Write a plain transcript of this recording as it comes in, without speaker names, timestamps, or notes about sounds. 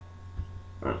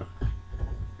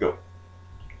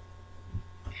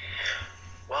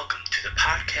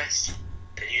podcast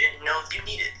that you didn't know you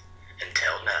needed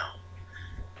until now.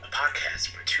 A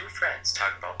podcast where two friends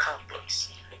talk about comic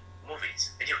books,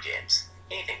 movies, video games,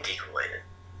 anything geek related.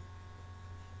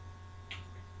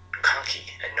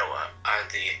 Conky and Noah are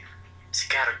the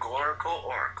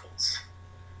Scatteroracles.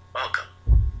 Welcome.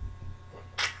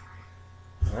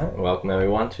 Alright, welcome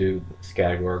everyone to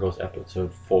Scatteroracles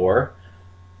episode 4.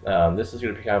 This is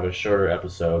going to be kind of a shorter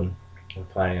episode. We're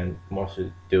planning on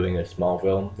mostly doing a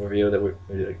Smallville review that we've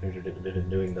been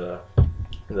doing the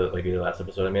last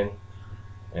episode,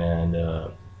 and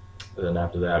then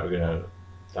after that we're going to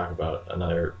talk about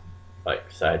another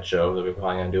side show that we're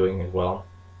planning on doing as well,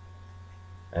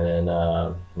 and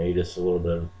then maybe just a little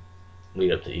bit of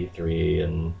lead up to E3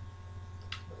 and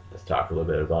let's talk a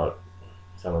little bit about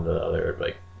some of the other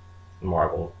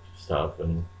Marvel stuff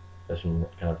and that's been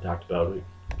kind of talked about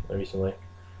recently.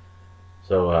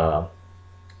 So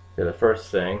the first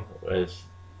thing was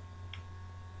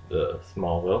the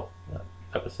Smallville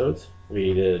episodes.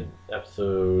 We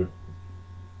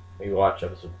watched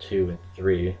episode 2 and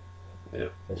 3 this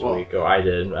week. Or I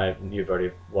did. You've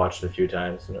already watched it a few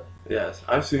times. Yes,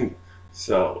 I've seen.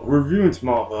 So, reviewing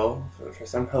Smallville for the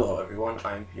first time. Hello, everyone.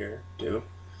 I'm here too.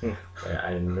 Yeah,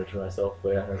 I didn't mention myself,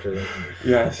 but yeah, I'm sure.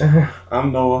 Yes,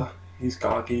 I'm Noah. He's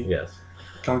Conky. Yes.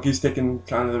 Conky's taking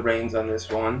kind of the reins on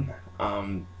this one.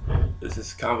 This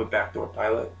is kind of a backdoor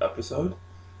pilot episode.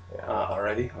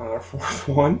 Already on our 4th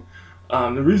one.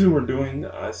 The reason we're doing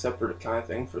a separate kind of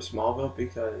thing for Smallville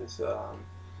because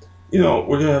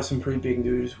we're gonna have some pretty big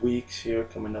news weeks here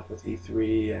coming up with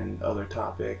E3 and other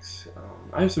topics.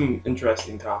 I have some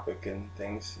interesting topic and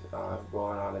things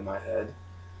going on in my head,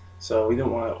 so we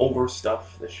don't want to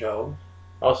overstuff the show.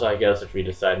 Also, I guess if we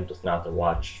decide just not to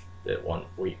watch it one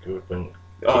week, it wouldn't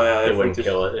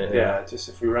kill it. Yeah, just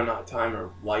if we run out of time or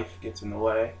life gets in the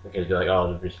way. We could be like,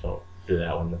 oh, we just don't do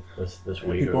that one this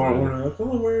week. People aren't wondering, like,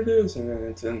 oh, where it is, and then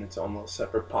it's in its almost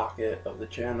separate pocket of the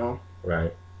channel.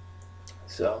 Right.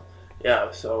 So,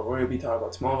 yeah, so we're going to be talking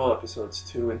about Smallville episodes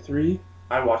 2 and 3.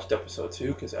 I watched episode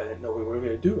 2 because I didn't know we were going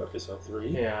to do episode 3.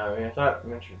 Yeah, I thought I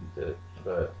mentioned it,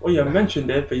 but... Well, you mentioned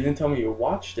it, but you didn't tell me you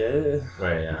watched it.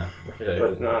 Right, yeah.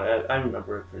 But no, I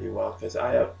remember it pretty well because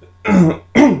I have...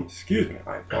 Excuse me,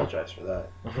 I apologize for that.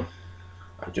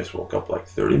 I just woke up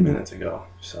 30 minutes ago,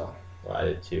 so... Well, I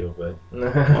did too, but...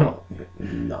 Well,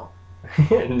 no.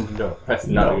 No, that's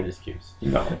not a good excuse.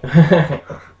 No.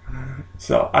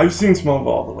 So, I've seen Smallville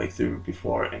all the way through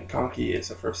before, and Conky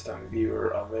is a first-time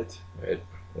viewer of it. Right.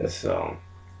 Yes. So,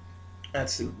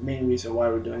 that's the main reason why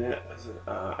we're doing it.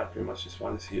 I pretty much just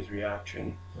wanted to see his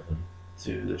reaction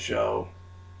to the show.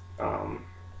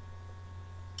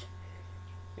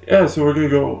 Yeah, so we're going to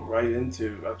go right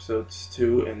into episodes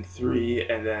 2 and 3,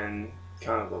 and then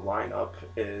kind of the lineup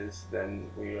is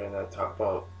then we're going to talk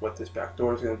about what this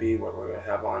backdoor is going to be, what we're going to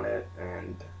have on it,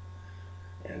 and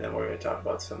then we're going to talk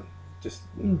about some just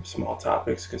small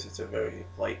topics because it's a very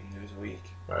light news week.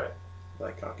 Right.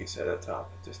 Like Conky said at the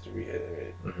top, just to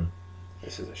reiterate,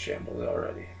 this is a shambles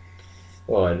already.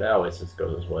 Well, it always just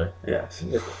goes this way. Yes.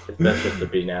 It's best just to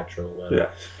be natural. Yeah.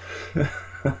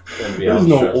 Be There's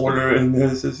no order in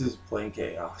this. This is plain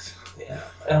chaos. Yeah.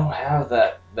 I don't have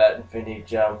that infinity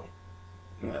gem.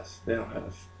 Yes, they don't have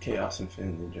a chaos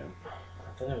infinity gem.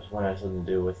 I thought there was one that had something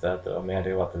to do with that, though. I think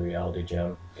about the reality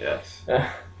gem. Yes. But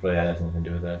yeah, that has nothing to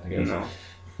do with that, I guess.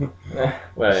 No.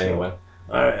 Well, anyway.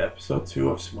 Alright, episode 2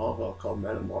 of Smallville called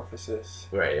Metamorphosis.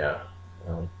 Right, yeah.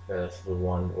 That's the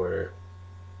one where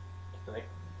I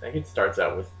think it starts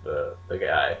out with the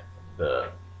guy,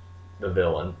 the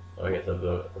villain, I guess, of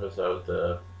the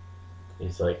episode.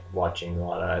 He's watching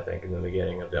Lana, I think, in the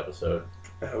beginning of the episode.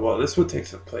 Well, this one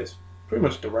takes place pretty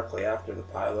much directly after the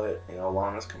pilot.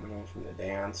 Lana's coming home from the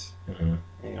dance. Mm-hmm.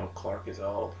 And, Clark is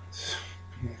all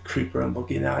creeper and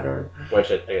looking at her.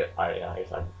 Which I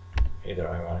guess I'm either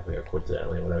ironically or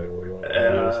coincidentally, whatever you want to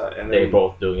use. And they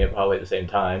both doing it probably at the same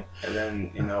time. And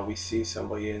then, we see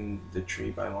somebody in the tree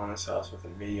by Lana's house with a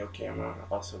video camera,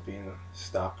 also being a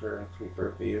stalker and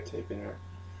creeper, videotaping her.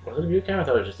 Was it a video camera? I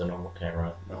thought it was just a normal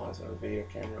camera. No, it's a video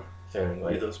camera. So,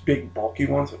 those big, bulky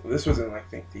ones. This was in, I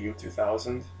think, the year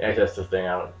 2000. Yeah, that's the thing.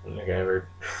 I don't think I ever...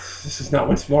 This is not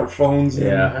when smartphones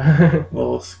and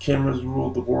well, cameras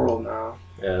ruled the world now.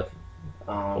 Yeah.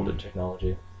 Older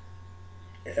technology.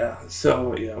 Yeah, so,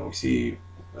 we see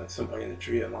somebody in the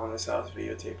tree at Lana's house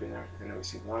videotaping her, and then we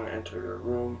see Lana enter her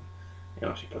room.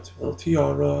 She puts a little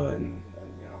tiara and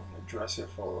a dresser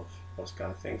full of those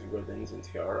kind of things, ribbons and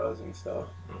tiaras and stuff.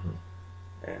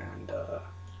 Mm-hmm. And,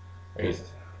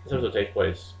 this episode takes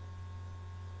place...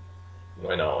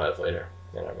 No, that's later.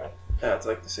 Yeah, never mind. Yeah, it's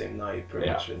the same night, pretty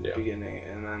much, in the beginning,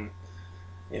 and then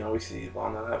we see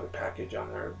Lana have a package on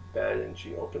her bed, and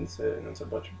she opens it, and there's a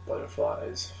bunch of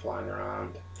butterflies flying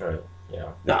around. Right.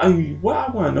 Yeah. Now, what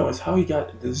I want to know is how he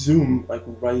got the zoom like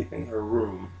right in her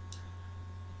room.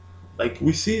 Like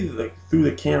we see like through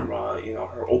the camera,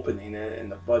 her opening it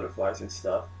and the butterflies and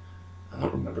stuff. I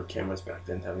don't remember cameras back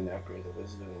then having that great of a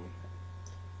zoom.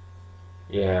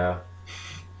 Yeah.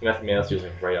 Nothing else. He was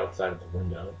like right outside of the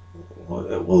window. Well,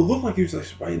 it looked like he was like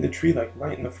right in the tree, like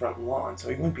right in the front lawn, so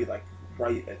he wouldn't be like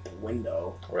right at the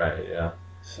window. Right. Yeah.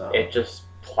 So It just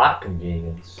plot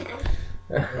convenience.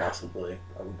 possibly,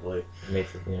 probably. It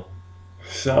makes it,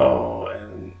 So,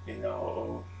 and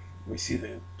we see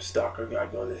the stalker guy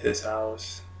go to his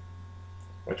house.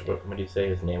 What do you say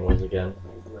his name was again?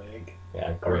 Greg.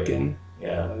 Yeah, Greg. Arkin.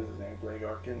 Yeah. That was his name, Greg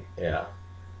Arkin. Yeah.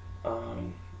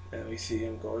 And we see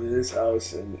him go to his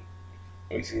house, and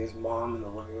we see his mom in the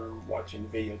living room watching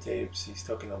videotapes. He's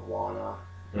talking of Lana.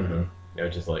 Mm-hmm. Yeah,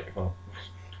 just like, oh,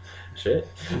 shit.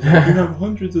 You have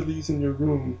hundreds of these in your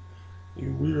room.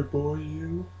 You weird boy,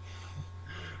 you.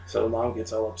 So the mom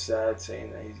gets all upset,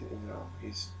 saying that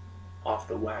he's off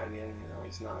the wagon.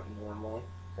 He's not normal.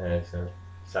 And he's gonna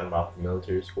send him off to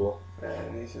military school.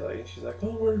 And she's like,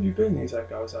 oh, where have you been? He's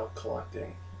like, I was out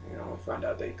collecting. We find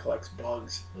out that he collects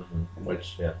bugs. Mm-hmm.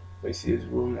 Which, yeah. We see his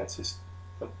room. That's just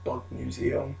a bug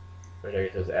museum. Which I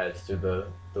guess just adds to the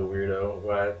weirdo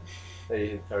vibe that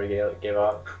he already gave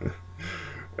out.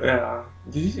 Yeah.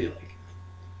 Did you see,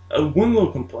 like, one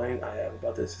little complaint I have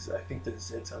about this is I think the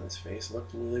zits on his face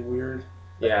looked really weird.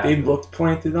 Yeah. They looked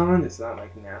planted on. It's not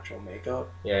like natural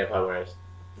makeup. Yeah, I probably was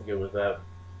good with that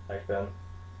back then.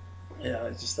 Yeah, I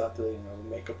just thought the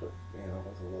makeup was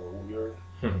a little weird.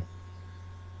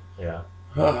 Yeah.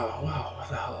 Oh wow, what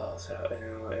the hell else happened?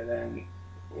 And then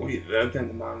then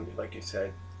the mom, like you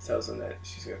said, tells him that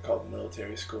she's gonna call the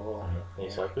military school. And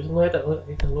he's like, "Who's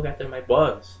gonna look after my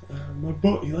bugs?" My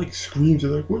bug. He like screams.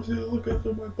 He's like, "What's gonna look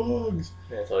after my bugs?"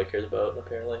 And that's all he cares about,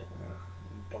 apparently.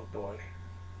 Bug boy.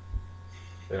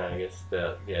 And I guess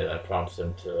that prompts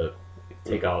him to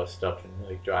take all his stuff and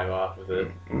like drive off with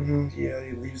it. Mm-hmm. Yeah,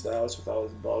 he leaves the house with all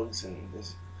his bugs and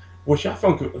which I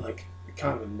found like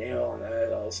kind of a nail on the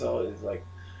head. Also, is like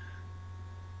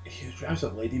he drives a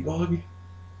ladybug,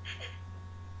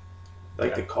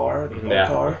 like the car, the bug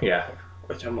car. Yeah.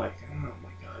 Which I'm like, oh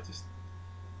my god, just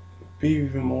be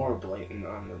even more blatant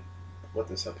on what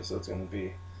this episode's gonna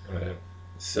be. Right.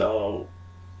 So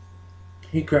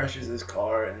he crashes his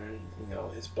car, and then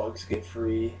his bugs get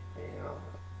free.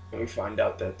 And we find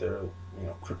out that they're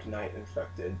kryptonite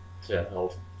infected. So yeah, the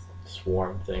whole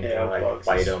swarm thing. Yeah, like bugs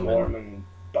bite swarm him and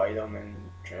bite him and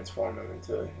transform him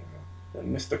into the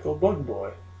mystical bug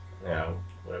boy. yeah,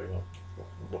 whatever you want.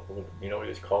 You know what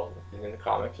he's called in the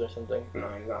comics or something? No,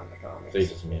 he's not in the comics. So he's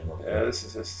just made him up. Yeah, this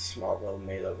is just Smallville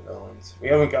made up villains. We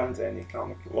haven't gotten to any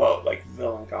like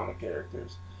villain comic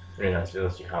characters. I mean, that's your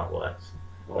comic X.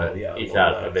 Well, But yeah, he's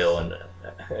well, not a villain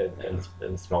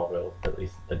in Smallville, at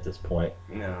least at this point.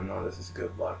 No, this is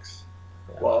good Lex.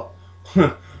 Yeah. Well,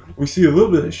 we see a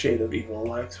little bit of shade of evil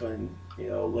Lex when,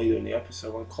 later in the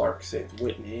episode when Clark saves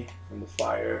Whitney from the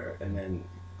fire, and then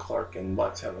Clark and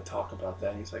Lex have a talk about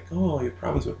that, and he's like, oh, your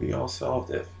problems would be all solved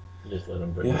if... You just let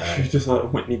him you just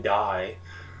let Whitney die.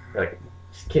 Like,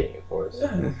 just kidding, of course.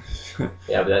 Yeah,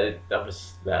 Yeah, but that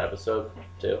was that episode,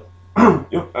 too.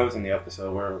 Yep, I was in the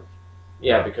episode where...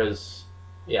 Yeah, because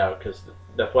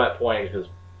the point is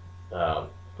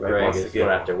Greg is going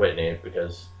after Whitney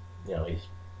because he's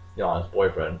Lana's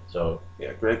boyfriend. So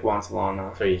yeah, Greg wants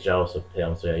Lana. So he's jealous of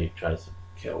him. So yeah, he tries to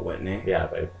kill Whitney. Yeah,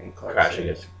 by crashing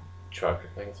his truck. I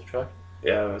think it's a truck.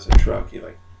 Yeah, it was a truck. He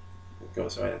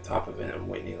goes right on top of it, and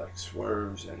Whitney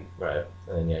swerves and right,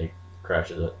 and then he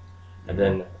crashes it, and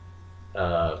then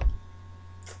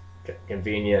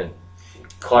convenient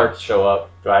Clarks show up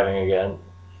driving again.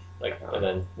 And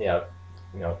then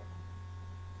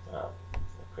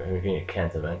convenient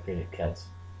Kents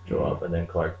show up, and then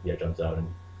Clark jumps out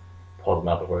and pulls him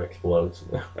out before it explodes.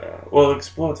 Well, it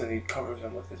explodes, and he covers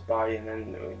him with his body, and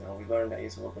then we learn that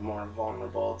he's a little bit more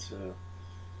vulnerable to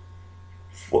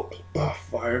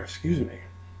fire. Excuse me.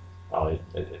 Oh,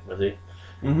 was he?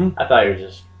 Mm-hmm. I thought he was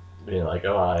just being like,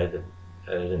 oh, it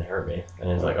didn't hurt me,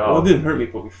 and he's like, oh, well, it didn't hurt me,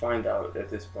 but we find out at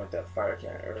this point that fire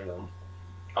can't hurt him.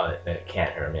 Oh, it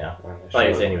can't hurt him, yeah. I thought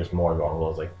you were saying he was more vulnerable. I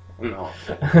was like... No,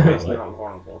 he's not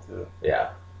vulnerable to it.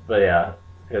 Yeah, but yeah,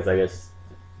 because I guess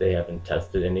they haven't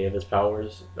tested any of his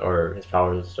powers, or his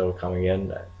powers are still coming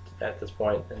in at this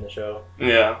point in the show.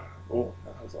 Yeah. Oh,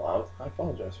 that was loud. I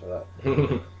apologize for that.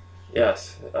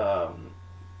 Yes.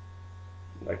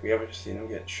 We haven't seen him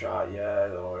get shot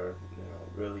yet, or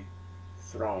really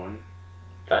thrown.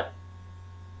 Okay.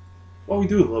 Well, we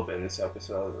do a little bit in this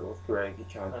episode with Greg. He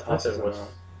kind I of thought tosses there him was around.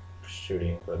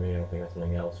 shooting, but maybe I don't think that's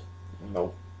something else.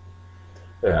 Nope.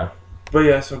 Yeah. But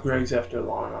yeah, so Greg's after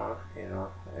Lana,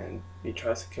 and he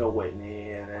tries to kill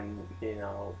Whitney, and then,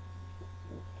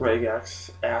 Greg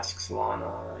asks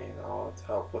Lana, to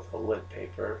help with the lit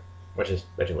paper. Which is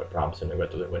actually what prompts him to go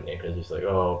to Whitney, because he's like,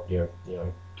 oh, you're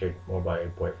cared more about your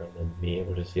boyfriend than me,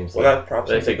 which just seems Well, like... that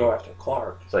prompts him to go after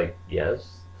Clark. It's like,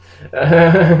 yes.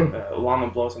 Lana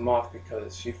blows him off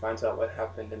because she finds out what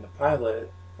happened in the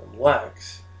pilot from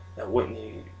Lex, that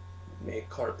Whitney made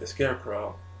Clark the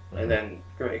Scarecrow. And then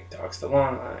Greg talks to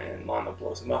Lana, and Lana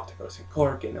blows him off to go see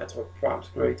Clark, and that's what prompts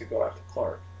Greg to go after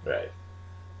Clark. Right.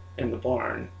 In the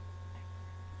barn.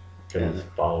 Because he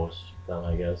follows them,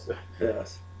 I guess.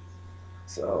 Yes.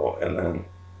 So, and then,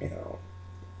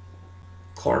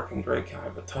 Clark and Greg kind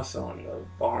of have a tussle in the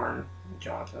barn.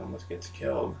 Jonathan almost gets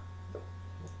killed.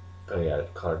 Oh yeah,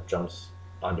 Clark jumps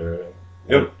under...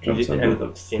 Yep, jumps under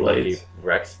the seems like he blades.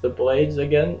 wrecks the blades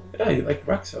again. Yeah, he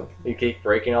wrecks them. You keep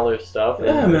breaking all their stuff.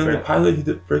 Yeah, man, the pilot, he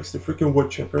breaks the freaking wood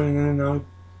chipper, and then now he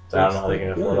So I don't know how they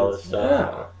can afford all this stuff.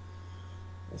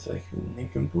 Yeah. It's like,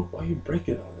 nincompoop, why are you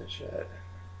breaking all this shit?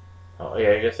 Oh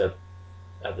yeah, I guess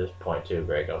at this point too,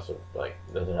 Greg also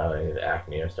doesn't have any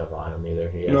acne or stuff on him either.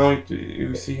 He has, No,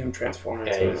 you see him transform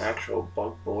into an he's- actual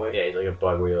bug boy. Yeah, he's like a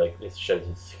bug where he it sheds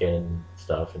his skin and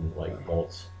stuff and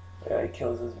molts. Yeah, he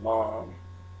kills his mom.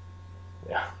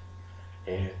 Yeah.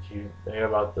 Hey, did you hear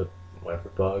about the leper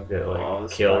bug that the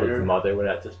killed spider? his mother when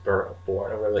that just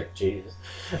born? And we're like, Jesus.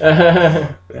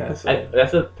 Yeah, so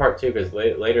That's the part too, because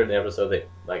later in the episode they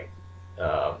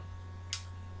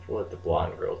what the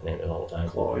blonde girl's name is all the time.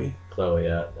 Chloe. Chloe,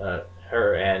 yeah.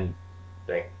 Her and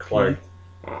Clark Pete?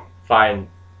 Oh. find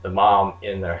the mom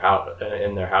in their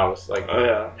house. Like, Oh,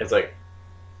 yeah. it's like,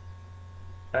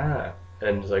 and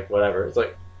it's like whatever. It's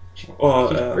like she's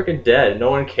freaking dead.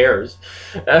 No one cares.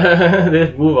 They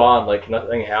just move on like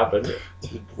nothing happened.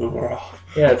 Just blew her off.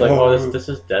 Yeah, it's like, oh, this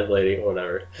is dead lady or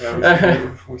whatever.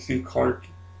 Yeah, we see Clark,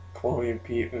 Chloe, and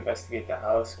Pete investigate the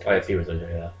house. Oh, yeah, Pete was like,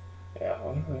 yeah. Yeah,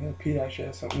 well, Pete actually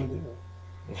has something to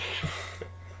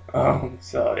do.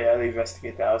 So yeah, they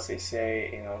investigate the house. They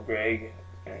say, Greg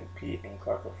and Pete and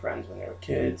Clark were friends when they were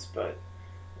kids, but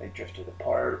they drifted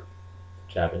apart.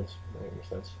 Which happens. That makes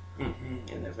sense. And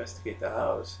they investigate the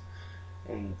house,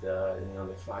 and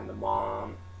they find the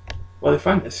mom. Well, they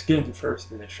find the skin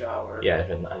first in the shower. Yeah,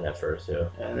 and at first, yeah.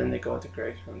 And then they go into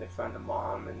Greg's room. They find the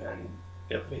mom, and then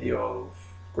a video of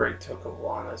Greg took of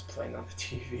Lana's playing on the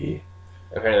TV.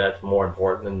 Apparently, that's more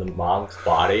important than the mom's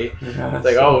body. Yeah, It's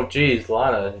like, oh, geez,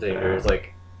 Lana. And it's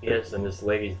like, yes, and this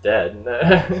lady's dead.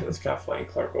 So it's kind of funny.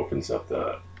 Clark opens up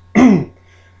the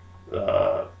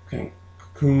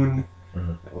cocoon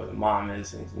where the mom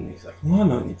is, and he's like,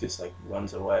 Lana, and he just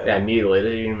runs away. Yeah, immediately.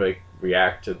 They didn't even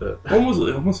react to the... It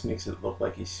almost makes it look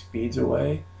like he speeds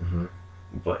away,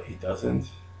 but he doesn't,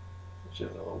 which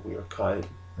is a little weird cut.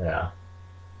 Yeah.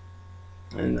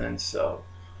 And then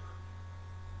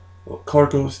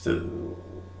Clark goes to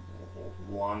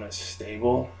Lana's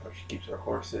stable where she keeps her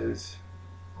horses.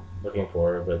 Looking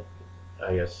for her, but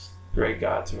I guess Greg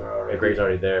got to her already. Greg's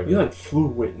already there. He flew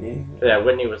Whitney. Yeah,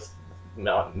 Whitney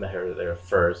met her there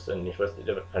first, and you're supposed to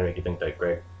kind of make you think that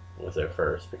Greg was there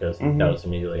first, because that was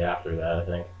immediately after that, I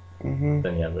think.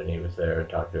 Then yeah, Whitney was there and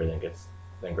talked to her,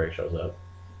 then Greg shows up.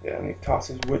 Yeah, and he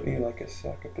tosses Whitney like a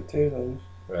sack of potatoes.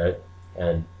 Right,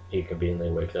 and he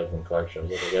conveniently wakes up when Clark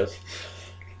shows up, I guess.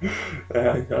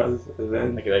 Yeah, he does. And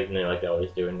then Like they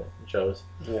always do in shows.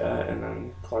 yeah, and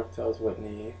then Clark tells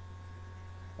Whitney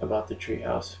about the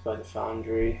treehouse by the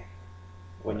foundry.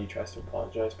 Whitney tries to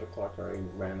apologize, but Clark already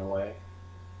ran away.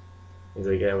 He's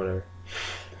like, yeah, whatever.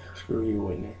 Screw you,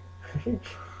 Whitney.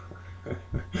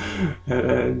 And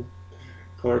then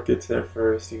Clark gets there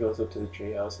first. He goes up to the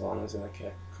treehouse. Lana's in a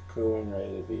cocoon,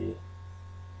 ready to be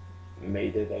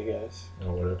mated, I guess.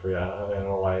 Or whatever. Yeah, I don't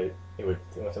know why he would.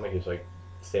 It seemed like he was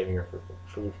saving her for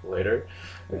food for later,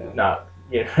 Yeah. not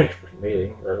for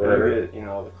mating or whatever. We get,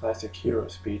 the classic hero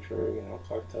speech where,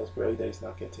 Clark tells Greg that he's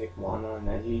not going to take Lana and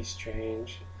that he's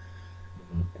changed.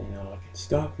 And, I can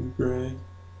stop you, Greg.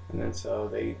 And then so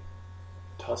they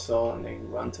tussle and they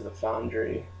run to the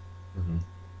foundry.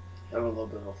 Have a little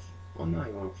bit of, well, not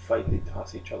even a fight, they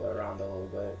toss each other around a little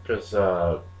bit. Because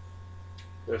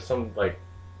there's some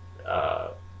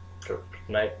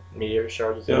kryptonite meteor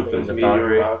shards or something in the meteor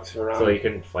foundry, rocks around. so he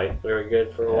couldn't fight very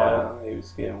good for a while. He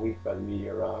was getting weak by the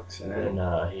meteor rocks. And And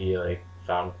then, he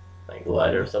found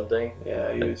lead or something.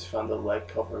 yeah, he found the lead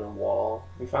covered a wall.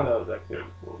 We found out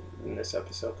in this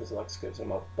episode because Lex gives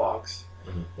him a box.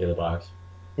 Yeah, the box.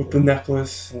 with the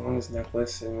necklace, along his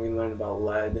necklace, and we learned about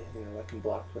lead, that can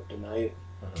block kryptonite.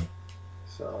 Mhm.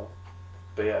 So,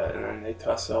 but yeah, and then they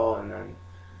tussle, and then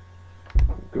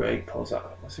Greg pulls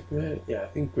out. Was it Greg? Yeah, I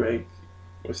think Greg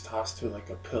was tossed to like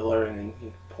a pillar, and then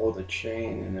he pulled a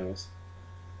chain, and it was,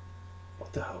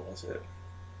 what the hell was it?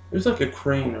 It was like a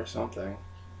crane or something.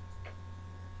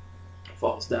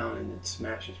 Falls down and it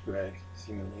smashes Greg,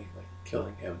 seemingly like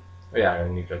killing him. Yeah,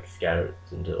 and he like scatters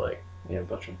into like. Yeah, a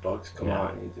bunch of bugs come Yeah.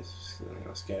 out, and he just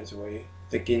scares away,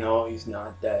 thinking, oh, he's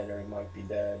not dead, or he might be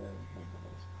dead. And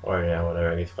Or yeah,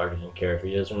 whatever. I guess Clark doesn't care if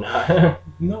he is or not.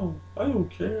 no, I don't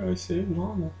care. I saved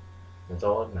Lana. That's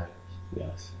all that matters.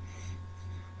 Yes.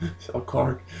 So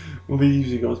Clark leaves.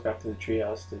 He goes back to the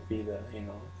treehouse to be the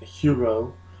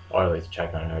hero. Or at least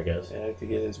check on her, I guess. To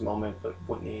get his moment, but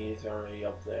Whitney's already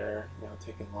up there,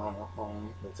 taking Lana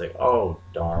home. It's like, oh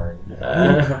darn.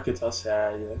 Clark gets all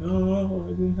sad. You're like, oh, I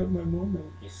didn't have my moment.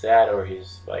 He's sad, or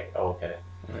he's like, oh, okay.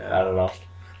 Yeah. I don't know.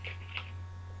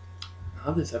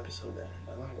 How did this episode end?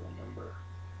 I don't even remember.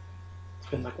 It's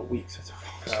been like a week since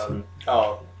I watched it.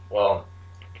 Oh, well,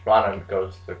 Lana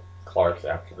goes to Clark's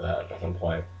after that at some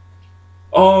point.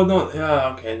 Oh no!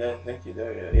 Yeah, okay. Then thank you.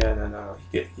 There, yeah.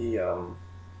 No.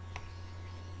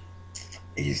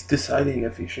 He's deciding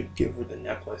if he should give her the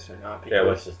necklace or not. Yeah,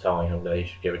 Lex is telling him that he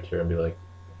should give it to her and be like,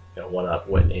 one up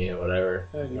Whitney or whatever.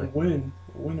 Yeah, you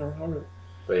win her heart.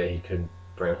 But yeah, he couldn't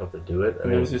bring himself to do it.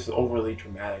 And there was this overly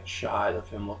dramatic shot of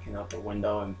him looking out the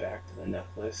window and back to the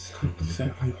necklace. That's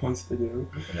what he wants to do.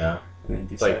 Yeah. And then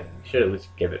he It's like, decides. he should at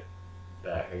least give it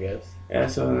back, I guess. Yeah,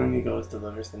 so then he goes,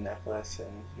 delivers the necklace,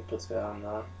 and he puts it on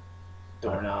the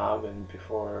doorknob, and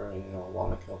before,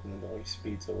 Lana can open the door, he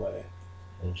speeds away.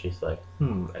 And she's like,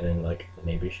 and then like,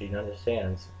 maybe she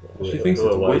understands She thinks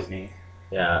it's was. Whitney.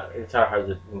 Yeah, it's hard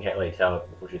to, you can't really tell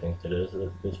who she thinks it is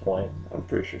at this point. I'm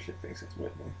pretty sure she thinks it's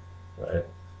Whitney. Right.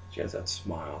 She has that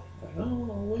smile. Like, oh, I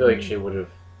Whitney. feel like she would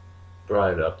have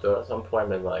brought it up though at some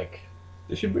point and like,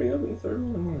 Did she bring it up in the third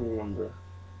one? I don't remember.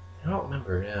 I don't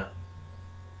remember, yeah.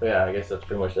 But yeah, I guess that's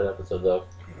pretty much that episode though.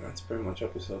 That's pretty much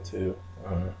episode 2.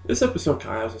 Uh-huh. This episode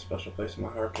kind of has a special place in my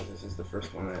heart because this is the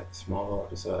first one, that Smallville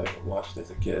episode I watched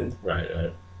as a kid.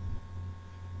 Right.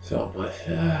 So, but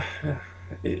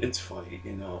it's funny,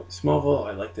 Smallville,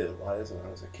 I liked it a lot as when I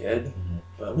was a kid, Mm-hmm.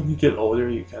 but when you get older,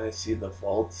 you kind of see the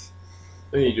faults.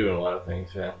 I mean, you're doing a lot of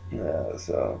things, yeah. Yeah,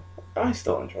 so I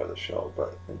still enjoy the show,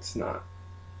 but it's not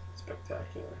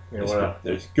spectacular. You know what?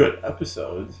 There's good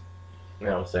episodes.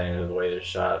 I was saying the way they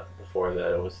shot before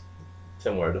that, it was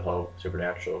similar to how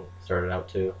Supernatural started out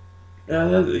too.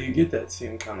 Yeah, you get that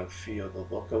same kind of feel, the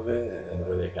look of it. And the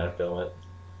way they kind of film it.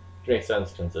 Which makes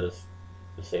sense since it's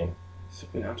the same.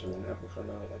 Supernatural didn't happen for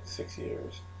another 6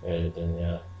 years. Yeah, it didn't,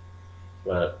 yeah.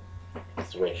 But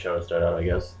it's the way shows start out, I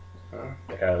guess. Huh?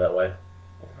 They're kind of that way.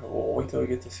 Well, wait till we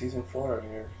get to season 4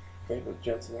 and your favorite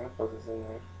Jensen Ackles is in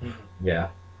there. Yeah.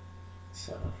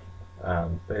 So.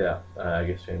 But yeah, I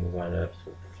guess we move on to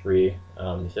episode 3.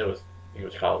 You said it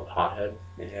was called Hothead.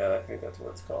 Yeah, I think that's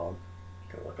what it's called.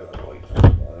 You can look it up while you talk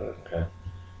about it. Okay.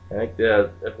 I think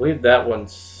I believe that one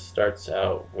starts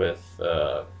out with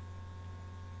I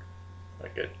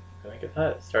think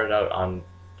it started out on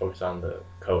focus on the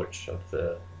coach of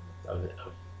the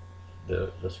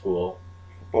school.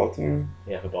 Football team?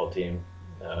 Yeah, football team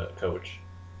coach.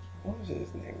 What was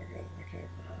his name again? I can't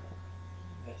remember.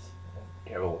 Yes. I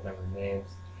can't remember names.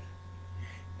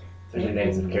 There's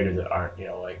names of characters that aren't,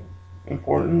 like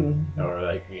Important. or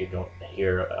like you don't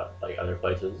hear like other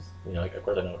places. Like of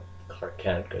course I know Clark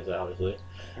Kent because obviously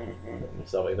Mm-hmm. and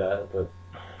stuff like that. But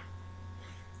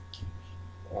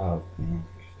I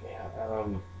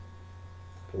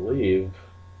believe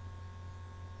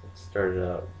it started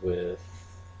out with.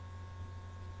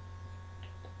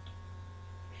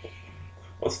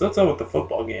 Well, it starts out with the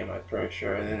football game, I'm pretty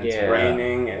sure, and then it's Yeah.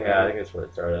 raining, and Yeah, I think that's what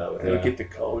it started out with. and then Yeah, we get the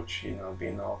coach,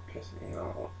 being all pissed,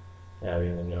 yeah, I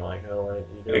mean, like, oh, what are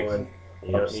you doing?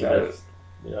 You don't need upset.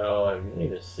 to, you need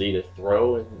to see to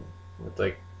throw, and it's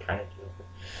like kind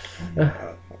of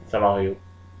somehow I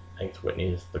think it's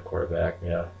Whitney's the quarterback.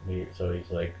 Yeah, so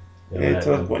he's like. And it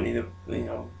tells Whitney to,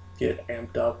 get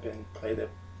amped up and play the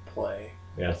play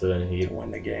Yeah, so then he to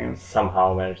win the game.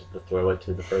 somehow manages to throw it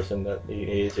to the person that he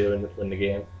needed to and win the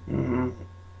game. Mm-hmm.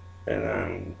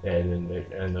 And then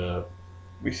And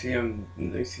we see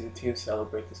they see the team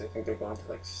celebrate because I think they're going to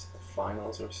the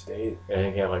finals or state. I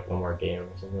think he had like one more game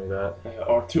or something like that.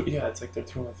 Or two, yeah, it's like their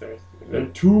 200th.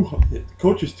 The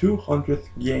coach's 200th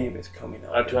game is coming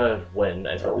up. 200 win.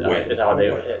 That's Or how win. how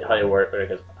they work.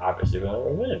 Because obviously we're gonna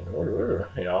win.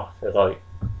 That's all.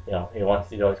 He wants.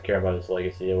 He always care about his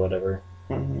legacy or whatever.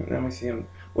 And then we see him.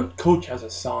 What coach has a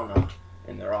sauna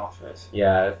in their office.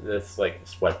 Yeah, it's like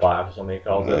sweat box or something he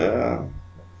calls it. Yeah.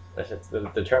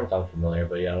 The term sounds familiar,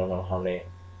 but yeah, I don't know how many,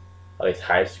 at least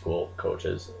high school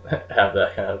coaches have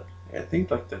that kind of. Yeah, I think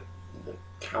like the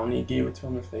county gave it to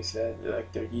him if they said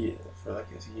like their year for like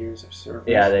his years of service.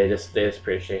 Yeah, they just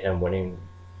appreciate him winning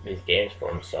these games for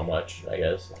him so much. I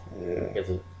guess. Yeah. Because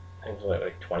I think it was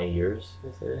like 20 years.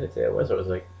 It was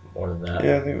like more than that.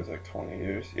 Yeah, I think it was like 20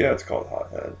 years. Yeah, it's called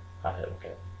Hothead.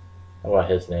 Okay. How about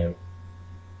his name?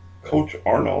 Coach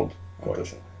Arnold.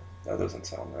 Coach. That doesn't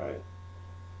sound right.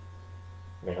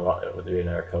 I mean, would there be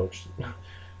another coach? I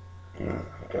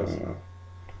don't know.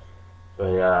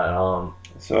 But yeah,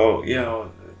 So,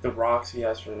 the rocks he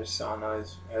has for his sauna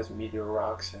has meteor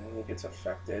rocks, and he gets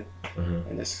affected. mhm.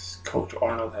 And this Coach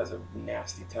Arnold has a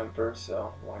nasty temper,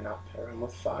 so why not pair him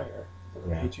with fire? The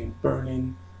Yeah. raging,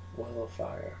 burning well of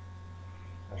fire.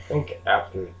 I think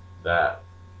after that,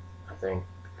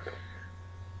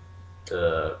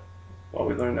 the Well,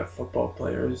 we learned that football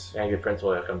players the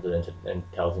principal that comes in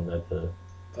and tells him that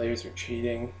are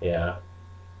cheating, yeah.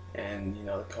 and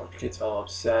the coach gets all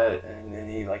upset, and then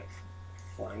he like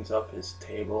flames up his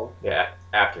table. Yeah,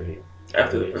 after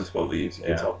After the leaves. principal leaves, he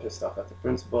gets Yeah. all pissed off at the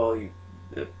principal.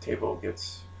 The table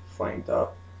gets flamed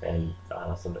up. And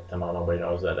somehow nobody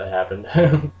knows that happened.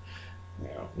 You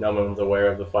No one's aware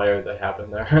of the fire that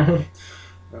happened there.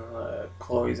 know,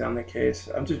 Chloe's on the case.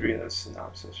 I'm just reading the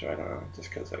synopsis right now, just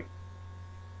because I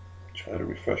try to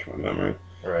refresh my memory.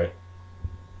 Right.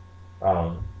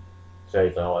 So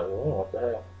he's all like, "Oh, what the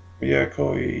hell?" Yeah,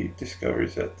 Chloe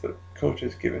discovers that the coach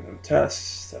is giving them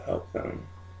tests to help them.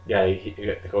 Yeah,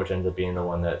 the coach ends up being the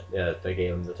one that they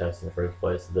gave him the test in the first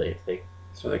place, so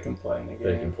So they can play in the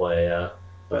they can game. play.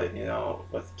 But,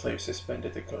 with players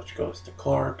suspended, the coach goes to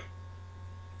Clark.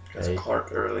 Because Right. Clark,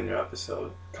 early in the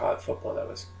episode, caught football that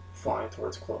was flying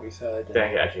towards Chloe's head. I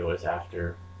think it actually was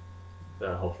after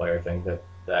the whole fire thing that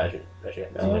actually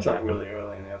That was like happened. really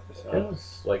early in the It episode.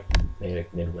 was like maybe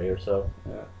like midway or so.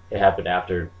 Yeah. It happened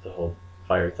after the whole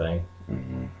fire thing,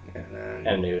 Mm-hmm. And then,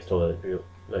 and he was told that he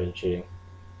was cheating.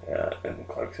 yeah, and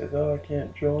Clark says, "Oh, I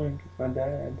can't join because my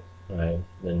dad." Right.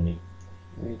 Then he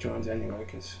And he joins anyway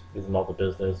because gives him all the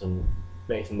business and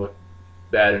makes him look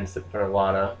bad in front of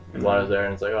Lana. Mhm. Lana's there,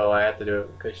 and it's like, oh, I have to do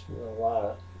it because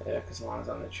Lana. Lana's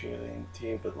on the cheerleading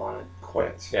team, but Lana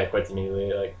quits. Yeah, quits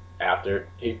immediately, like after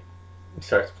he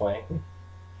starts playing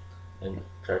and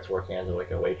starts working as a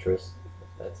waitress.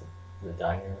 That's the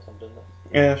diner or something.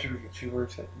 Yeah, she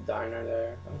works at the diner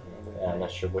there. I don't remember. the Yeah, I'm name.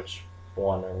 not sure which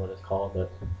one or what it's called,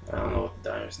 but I don't know what the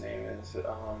diner's name is.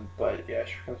 But yeah,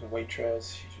 she becomes a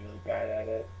waitress. She's really bad at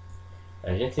it.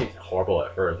 and it didn't seem horrible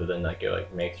at first, but then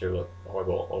it makes her look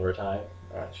horrible over time.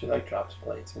 She drops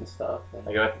plates and stuff. And,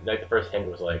 Like the first hint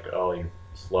was like, oh, you're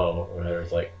slow or whatever.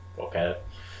 It's like, okay,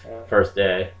 yeah. first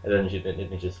day, and then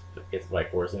it just gets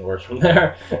like worse and worse from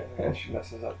there. And she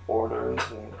messes up orders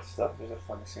and stuff. There's a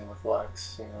funny scene with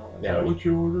Lex. Is Yeah. that what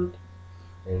you ordered?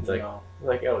 And it's like,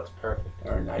 oh, it's perfect.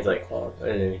 Or a night He's like, club.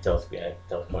 and then he tells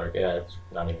Clark, yeah, it's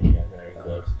not even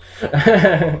close.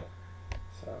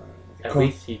 So, At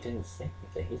least he didn't say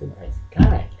anything. He's a nice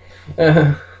guy.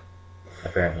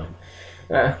 Apparently.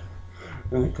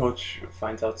 Then the coach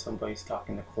finds out somebody's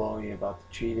talking to Chloe about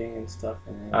the cheating and stuff.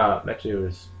 And then,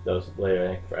 Actually, that was later.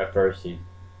 I think at first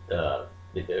the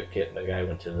guy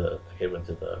went to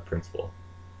the principal,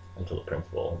 and told the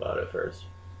principal about it first.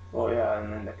 oh yeah,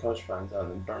 and then the coach finds out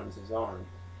and burns his arm.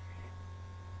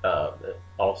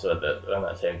 Also, around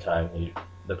that same time,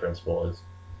 the principal is,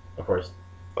 of course,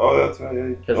 Oh, that's right.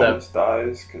 He 'Cause that- almost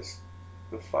dies because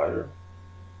the fire.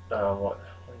 what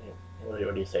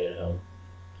do you say to him?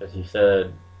 Because he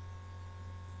said,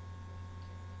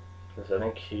 because I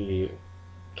think he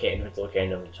came to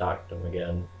him to talk to him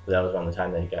again. But that was around the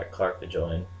time that he got Clark to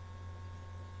join.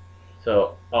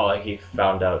 So, like he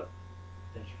found out.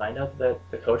 Did he find out that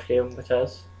the coach gave him the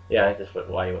test? Yeah, I think that's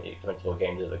why the principal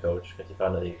came to the coach, because he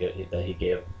found out that he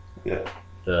gave Yeah.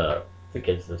 the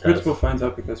kids the test. Principal finds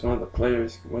out because one of the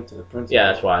players went to the principal.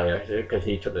 Yeah, that's why. Because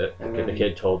he took it. And The then-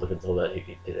 kid told the principal that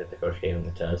the coach gave him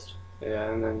the test.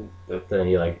 Yeah, and then Then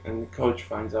he the coach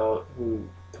finds out who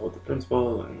told the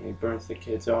principal, and he burns the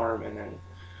kid's arm, and then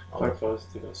Clark goes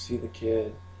to go see the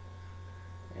kid,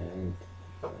 and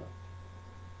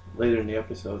later in the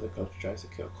episode, the coach tries to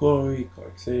kill Chloe.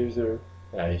 Clark saves her.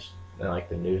 Yeah, he's in like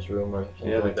the newsroom or something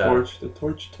Yeah, like the that.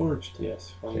 torch torched.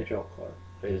 Yes, funny Okay. joke, Clark.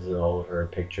 This is all of her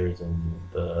pictures and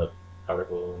the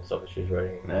article and stuff that she's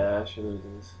writing. Yeah, she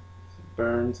loses. She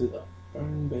burns it up.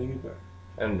 Burn, baby, burn.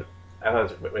 And I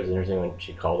thought it was interesting when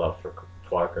she called out for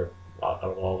Clark out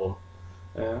of all of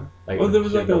them. Yeah. Like, Well, there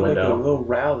was she like in a the window. little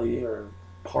rally or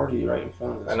party right in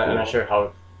front of the And school. I'm not sure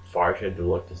how far she had to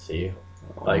look to see.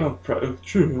 Like, true,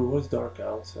 it was dark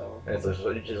out, so. And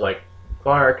it's just like,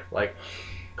 Clark,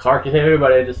 you save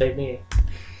everybody, just save me.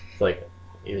 It's like,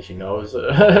 either she knows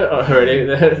already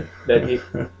that he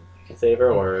can save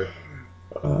her, or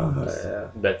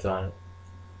bets on it.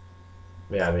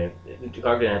 Yeah, I mean,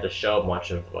 Clark didn't have to show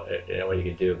much of what he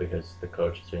could do, because the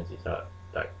coach, as soon as he saw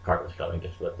that Clark was coming,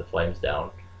 just let the flames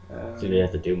down. So he didn't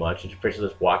have to do much. He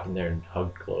just walked in there and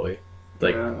hugged Chloe. It's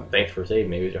like, thanks for saving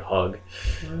me. It was your hug.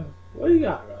 What do you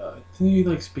got? Didn't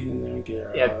you speed in there and get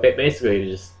her? Yeah, basically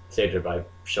he just saved her by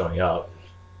showing up.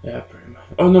 Yeah, pretty much.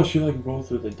 Oh no, she rolled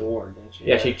through the door, didn't she?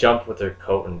 Yeah, she jumped with her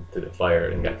coat into the fire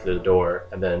and got to the door,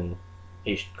 and then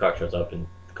Clark shows up and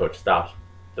the coach stops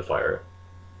the fire,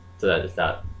 so that it's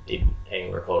not even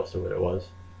anywhere close to what it was.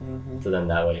 Mm-hmm. So then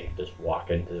that way you just walk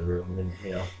into the room, and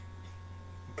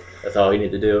that's all you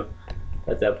need to do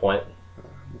at that point.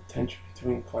 The tension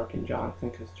between Clark and Jonathan,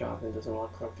 because Jonathan doesn't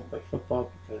want Clark to play football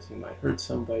because he might hurt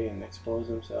somebody and expose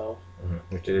himself. Mm-hmm.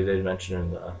 Which they did mention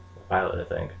in the pilot, I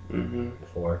think,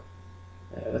 before.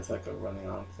 Yeah, that's like a running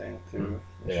on thing through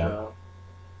the show.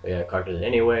 But yeah, Clark did it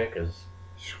anyway, because...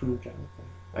 Screw Jonathan.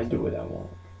 I do what I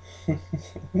want.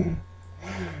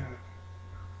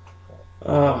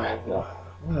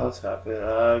 What else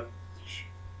happened?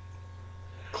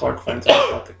 Clark finds out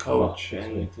about the coach,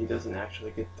 and he doesn't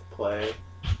actually get to play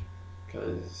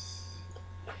because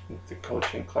the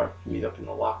coach and Clark meet up in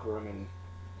the locker room. And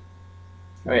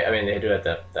I mean, they do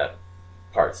that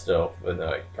part still when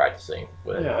they're practicing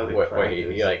with where he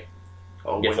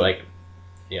gets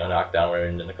knocked down,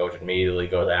 and then the coach immediately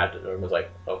goes after him and was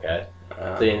like, okay.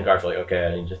 So then Clark's like, okay,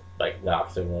 and he just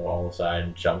knocks him on the side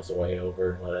and jumps away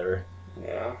over whatever.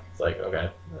 Yeah. It's like, okay,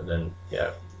 and then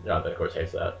Jonathan of course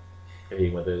hates that. He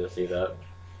went through to see that.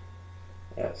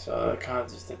 Yeah, so kind of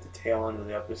just at the tail end of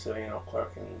the episode,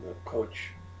 Clark and the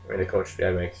coach. I mean, the coach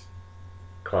makes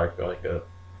Clark go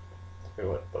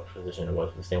what position it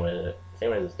was, the same way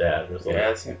as his dad. It was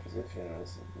same position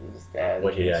as his dad.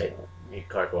 Which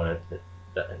Clark wanted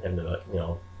him to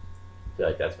feel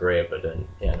like that's great, but then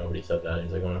nobody said that.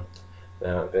 He's like,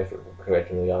 thanks for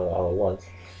correcting me all at once.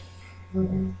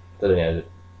 Mm-hmm. So then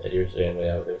as you were saying,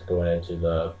 it was going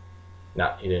into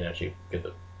he didn't actually get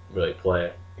to really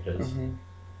play because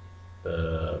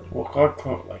Clark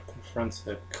confronts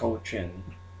the coach and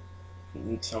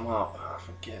somehow I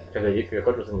forget. Because the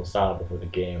coach was in the sauna before the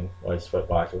game, or his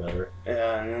sweatbox or whatever.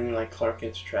 Yeah, and then Clark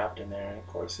gets trapped in there, and of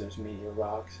course there's meteor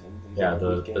rocks and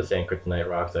the same kryptonite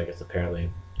rocks. I guess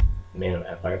apparently made him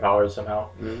have fire powers somehow.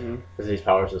 Because these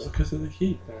powers because of the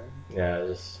heat, man.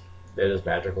 Yeah, they're just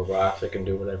magical rocks that can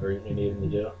do whatever you need them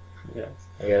to do. Yes.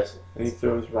 I guess. And he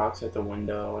throws rocks at the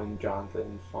window, and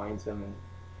Jonathan finds him and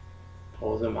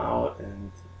pulls him out,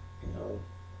 and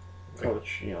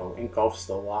coach engulfs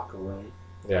the locker room.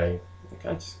 Yeah. The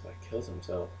guy just kills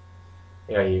himself.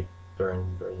 Yeah, he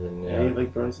burns in. Yeah, he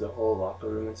burns the whole locker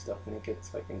room and stuff, and it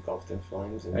gets engulfed in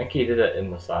flames. And I think he did that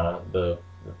in the sauna.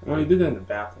 He did that in the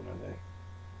bathroom, I think.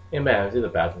 Yeah, man, it was in the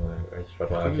bathroom. I think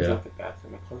it was the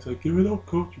bathroom. And Clark's like, "Give it up,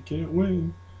 coach! You can't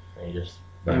win." And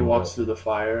he walks through the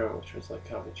fire, which was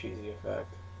kind of a cheesy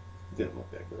effect. It didn't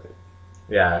look that great.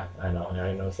 Yeah, I know.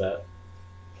 I noticed that.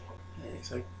 And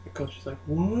he's like, the coach is like,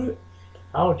 "What?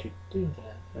 How would you do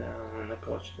that?" Yeah, and the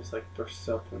coach just bursts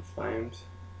up in flames.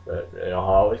 But how it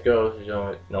always goes,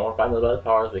 no one finds out about his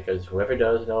powers because whoever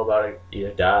does know about it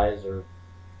either dies or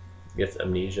gets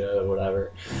amnesia or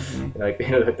whatever. Like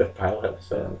the pilot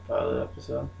episode. Yeah, the pilot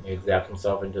episode. He zapped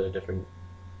himself into a different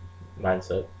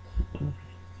mindset.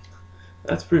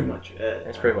 That's pretty much it.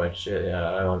 That's pretty much it. Yeah,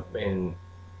 I mean,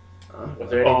 was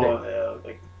there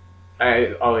anything?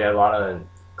 Lana and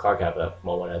Clark have that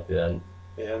moment at the end.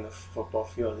 Yeah, in the football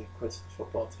field, he quits the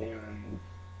football team, and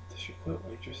did she quit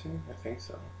waitressing? I think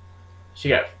so. She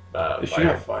got fired. She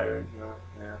got fired. No,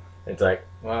 yeah. It's like,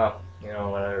 well,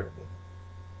 whatever.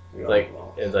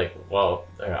 It's like, well,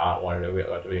 her aunt wanted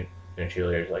to be a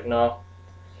cheerleader. She's like, no,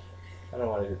 I don't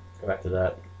want to go back to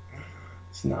that.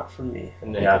 It's not for me.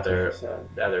 And they have their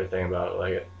thing about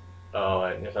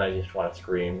and I just want to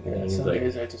scream. Yeah, and he's like,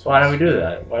 why don't we do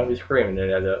that? Why don't we scream? And then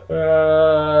they have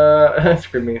the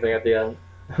screaming thing at the end.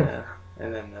 Yeah,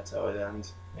 and then that's how it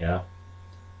ends. Yeah.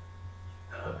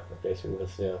 Basically,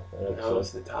 that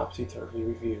was the topsy-turvy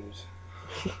reviews.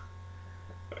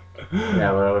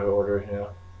 Yeah, whatever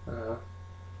order,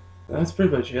 That's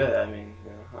pretty much it. I mean,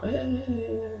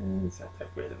 it's not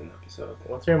that great of an episode.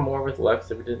 Was there more with Lex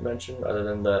that we didn't mention, other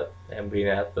than him being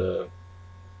at the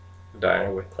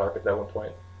diner with Clark at that one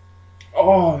point?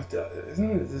 Oh,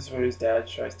 isn't this where his dad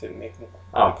tries to make him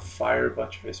fire a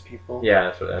bunch of his people?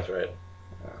 Yeah, that's right.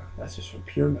 That's just from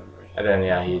pure memory. And then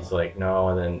yeah, he's like no,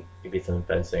 and then he beats him in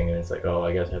fencing, and it's like oh,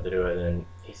 I guess I have to do it. And then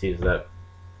he sees that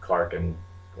Clark and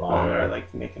Lana are Lana.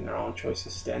 like making their own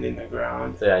choices, standing their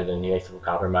ground. So yeah, then he makes a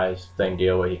compromise thing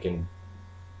deal where he can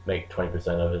make 20%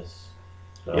 of his.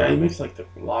 Yeah, he makes like the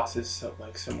losses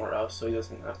like somewhere else, so he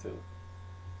doesn't have to.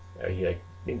 Yeah,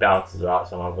 he balances it out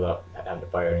somehow without having to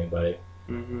fire anybody.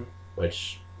 Mm-hmm.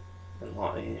 Which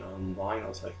And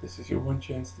Lionel's like, this is your one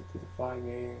chance to defy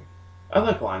me. I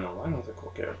like Lionel. Lionel's a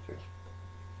cool character.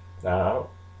 I don't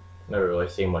never really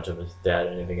seen much of his dad or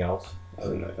anything else.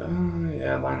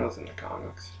 Yeah, Lionel's in the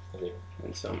comics Okay.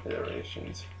 in some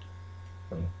iterations.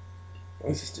 Hmm.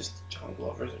 This is just John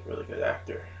Glover's a really good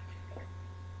actor.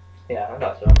 Yeah, I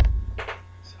thought so.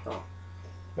 So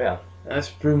Yeah. that's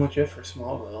pretty much it for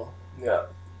Smallville. Yeah.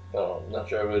 No, I'm not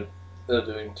sure I would end up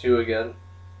doing 2 again.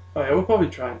 Oh yeah, we'll probably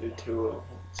try and do 2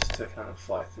 just to kind of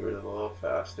fly through it a little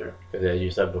faster. Because as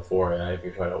you said before, if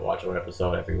you're trying to watch one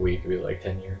episode every week, it'd be like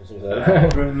 10 years or so. Yeah,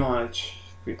 pretty much.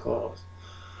 Be close.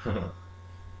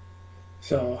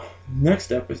 So next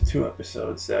 2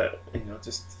 episodes that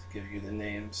just to give you the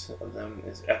names of them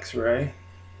is X-Ray.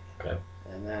 Okay.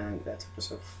 And then that's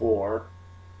episode 4.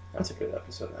 That's a good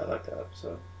episode. I like that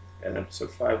episode. And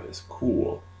episode 5 is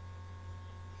Cool.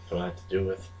 So it had to do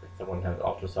with someone has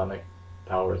ultrasonic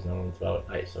powers, no one's about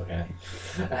ice, okay?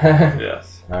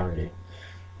 Yes. Alrighty.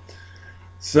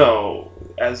 So,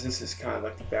 as this is kind of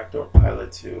like the backdoor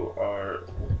pilot to our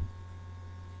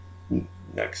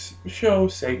next show,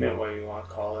 segment, whatever you want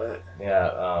to call it.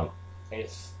 Yeah,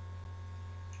 it's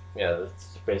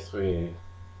basically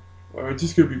We're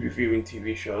just going to be reviewing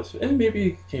TV shows and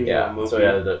maybe occasional movie.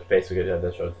 So basically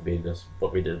that shows to be this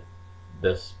what we did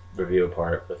this review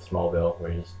part with Smallville,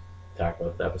 where we just talk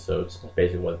about the episodes. That's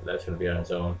basically what that's going to be on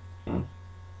its own. Hmm.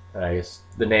 And I guess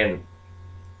the name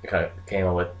kind of came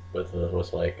up with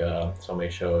was like so many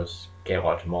shows, can't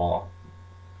watch them all.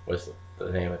 Was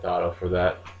the name I thought of for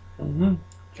that. Mm-hmm.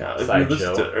 Yeah, if you Side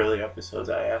listen show. to early episodes,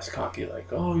 I asked Conky, like,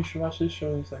 oh, you should watch this show.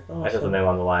 And he's like, oh. I said something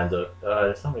along the lines of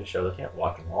there's so many shows I can't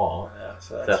watch them all. Yeah,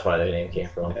 so That's why the name came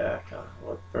from. Yeah, kind of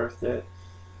what birthed it.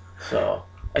 So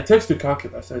I texted Conky,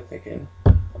 but I started thinking,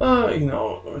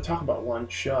 we're talking about one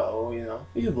show,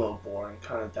 be a little boring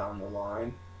kind of down the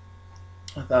line.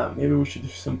 I thought maybe we should do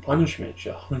some punishment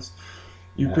shows.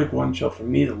 You pick one show for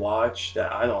me to watch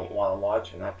that I don't want to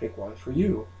watch, and I pick one for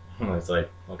you. It's like,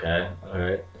 okay,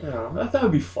 alright. I thought it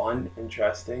would be fun,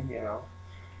 interesting,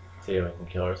 See if I can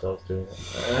kill ourselves doing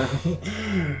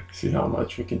it. See how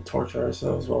much we can torture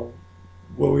ourselves while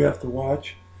we have to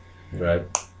watch. Right.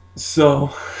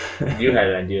 So You had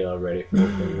an idea already for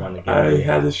what you wanted to get. I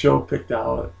had a show picked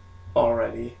out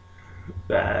already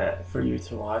that for you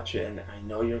to watch, and I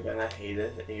know you're gonna hate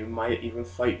it, and you might even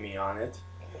fight me on it.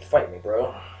 Fight me,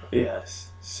 bro.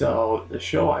 Yes. So the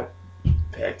show I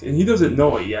picked, and he doesn't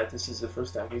know it yet. This is the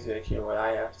first time he's gonna hear what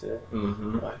I have to.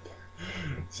 Mm-hmm.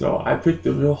 So I picked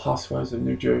The Real Housewives of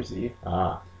New Jersey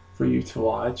for you to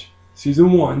watch.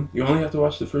 Season 1. You only have to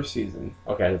watch the first season.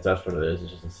 Okay, that's what it is.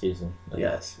 It's just a season.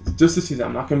 Yes, it's just a season.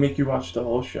 I'm not gonna make you watch the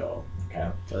whole show. Okay.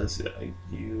 Because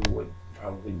you would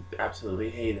probably absolutely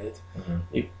hate it. Mm-hmm.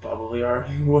 You probably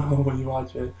already will when you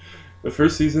watch it. The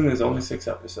first season is only 6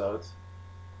 episodes.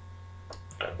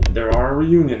 There are a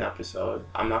reunion episode.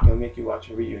 I'm not gonna make you watch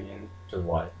a reunion. Just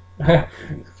why?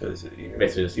 Because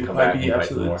Basically just you come might back be and fight some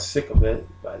absolutely more. sick of it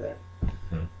by then.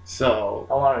 Hmm. So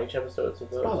How long are each episode? it's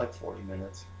about like 40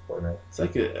 minutes. 4 minutes. It's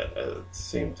like at the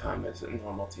same time as a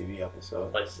normal TV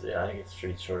episode. Yeah, I think it's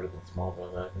straight shorter than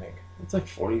Smallville, I think. It's like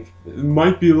 40. It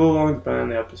might be a little long depending on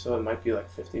the episode. It might be like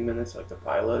 50 minutes like the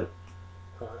pilot.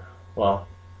 Well,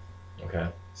 okay.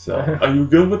 So are you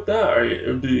good with that?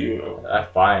 Or do you?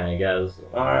 That's fine, I guess.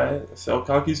 Alright. So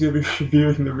Conky's going to be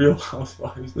reviewing The Real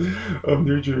Housewives of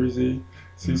New Jersey,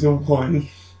 Season 1.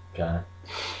 Okay.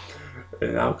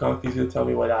 And now Conky's going to tell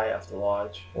me what I have to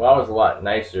watch. Well, I was a lot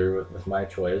nicer with my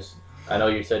choice. I know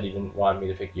you said you didn't want me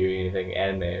to pick you anything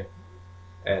anime,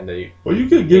 and Well, you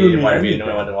could give you me wanted me anything.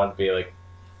 to want to be like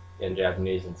in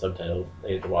Japanese and subtitles. I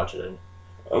need to watch it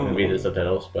and read the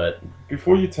subtitles, but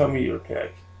Before you tell me your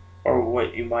pick, or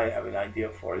what you might have an idea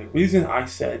for, the reason I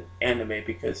said anime,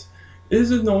 because it is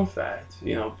a known fact,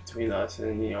 between us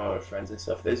and, our friends and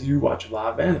stuff, that you watch a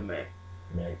lot of anime.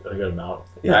 I mean, a good amount.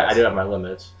 Yes. I do have my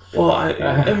limits. Well,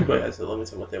 everybody has the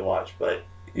limits of what they watch, but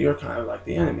you're kind of like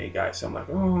the anime guy, so I'm like,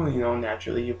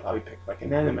 naturally you probably pick like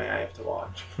an anime I have to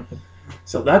watch.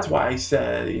 So that's why I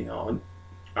said,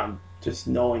 I'm just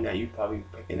knowing that you probably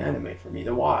pick an anime for me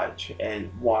to watch, and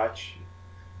watch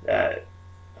that.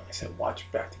 I said watch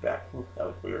back to back. Ooh, that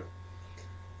was weird.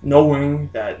 Knowing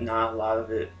that not a lot of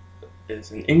it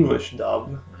is an English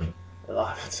dub, a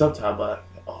lot of it's subtitled, but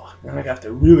Then I have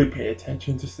to really pay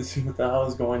attention just to see what the hell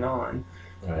is going on.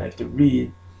 Right. I have to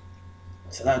read.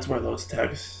 So that's where those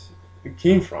texts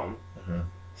came from. Mm-hmm.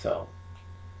 So.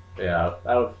 Yeah,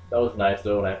 that was nice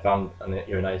though. When I found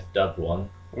your nice dubbed one,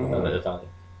 and it's on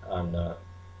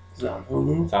Is it on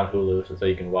Hulu? It's on Hulu, so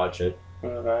you can watch it.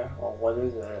 Okay. Well, what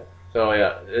is it? So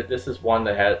yeah, this is one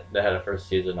that had a first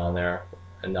season on there,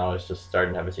 and now it's just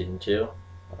starting to have a season 2.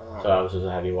 So I was just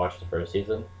have you watch the first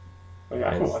season. Yeah,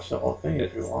 I can watch the whole thing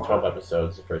if you want. 12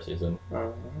 episodes the first season.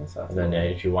 And then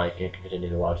if you want, you can continue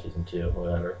to watch season 2 or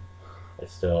whatever.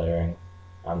 It's still airing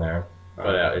on there.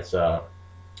 But it's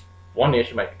one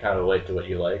issue might kind of relate to what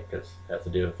you like, because it has to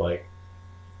do with like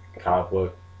comic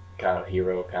book kind of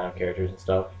hero kind of characters and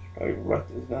stuff. I write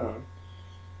this down.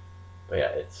 But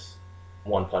yeah, it's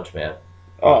One Punch Man.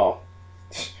 Oh,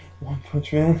 One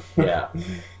Punch Man. Yeah,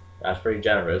 that's pretty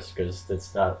generous because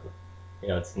it's not,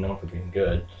 it's known for being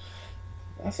good.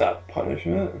 That's not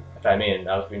punishment. I mean,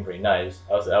 I was being pretty nice.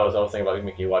 I was thinking about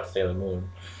making you watch Sailor Moon.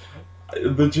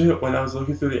 Legit, when I was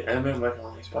looking through the anime, I'm like,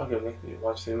 oh, he's probably gonna make me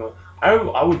watch Sailor Moon.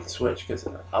 I would switch, because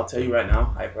I'll tell you right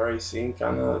now, I've already seen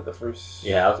kind of the first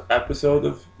episode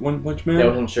of One Punch Man. Yeah, I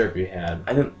wasn't sure if you had.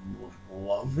 I didn't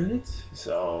love it,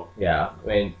 so. Yeah, I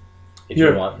mean, if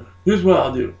you want. Here's what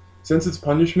I'll do. Since it's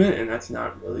punishment, and that's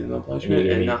not really no punishment,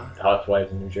 and not Housewives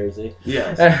in New Jersey.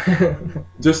 Yes.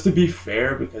 Just to be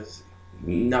fair, because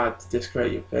not to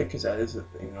discredit your pick, because that is a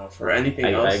thing. For anything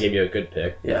else, I gave you a good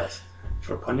pick. Yes.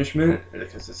 For punishment,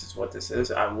 because this is what this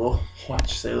is, I will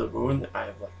watch Sailor Moon. I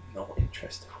have like no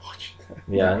interest in watching that.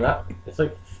 Yeah, it's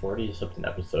like 40 something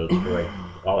episodes for like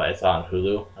all that. It's on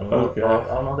Hulu. I don't know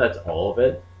if that's all of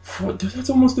it. Dude,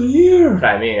 that's almost a year.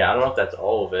 I mean, I don't know if that's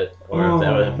all of it, or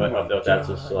if that's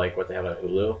just like what they have on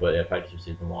Hulu. But if I just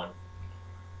season 1,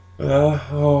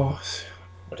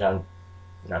 which I'm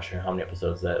not sure how many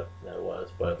episodes that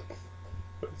was, but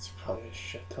it's probably a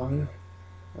shit ton.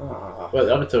 But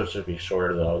the episodes should be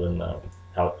shorter though than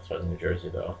Housewives in New Jersey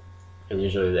though, because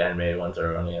usually the animated ones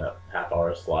are only a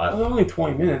half-hour slot. Well, only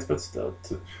 20 minutes, but still,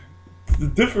 the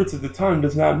difference of the time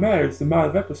does not matter. It's the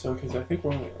amount of episodes, because I think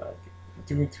we're only like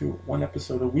doing one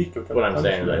episode a week. What I'm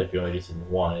saying is that if you only do season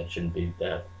 1, it shouldn't be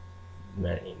that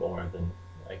many more than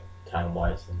like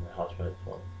time-wise than the Housewives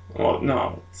one. Well,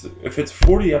 no. If it's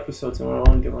 40 episodes and we're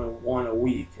only doing one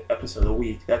episode a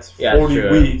week, that's 40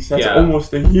 weeks. That's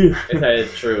almost a year. That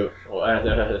is true. Well, I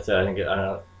think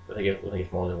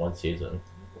it's more than one season.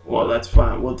 Well, that's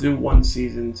fine. We'll do one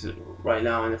season right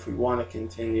now, and if we want to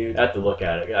continue, I have to look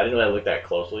at it. I didn't really look that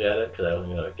closely at it because I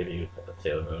wasn't gonna give you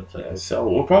Sailor Moon. So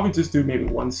we'll probably just do maybe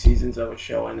one season of a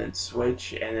show and then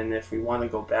switch. And then if we want to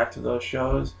go back to those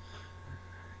shows.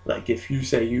 Like, if you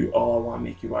say I want to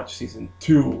make you watch season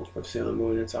 2 of Sailor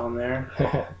Moon, it's on there.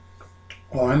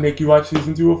 Or I make you watch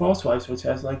season 2 of Housewives, which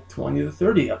has like 20 to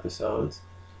 30 episodes.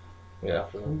 Yeah.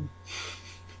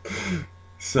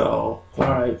 So,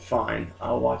 alright, fine.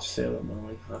 I'll watch Sailor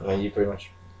Moon. You pretty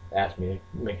much asked me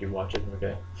to make you watch it,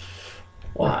 okay?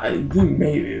 Well, I didn't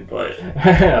maybe, but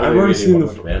I've already seen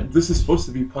this is supposed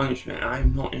to be punishment.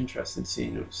 I'm not interested in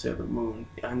seeing Sailor Moon.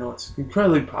 I know it's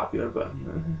incredibly popular, but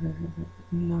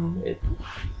no.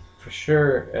 For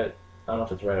sure, I don't know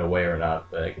if it's right away or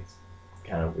not, but it's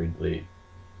kind of weirdly,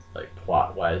 like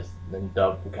plot-wise, then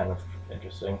dubbed kind of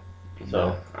interesting.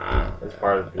 So as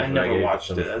part of I never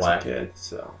watched it as a kid,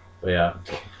 so. But yeah.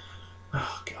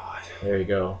 Oh God. There you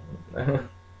go.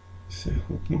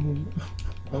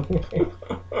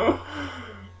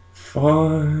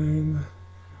 Fine.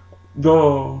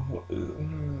 Though,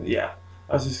 yeah.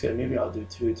 I was just kidding. Maybe I'll do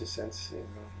 2 just since,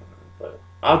 but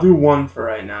I'll do 1 for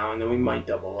right now, and then we might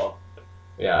double up.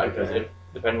 Yeah, because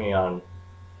depending on,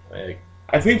 like,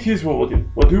 I think here's what we'll do.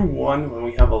 We'll do 1 when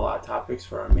we have a lot of topics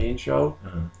for our main show,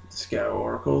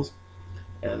 Scatteroracles,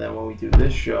 and then when we do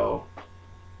this show,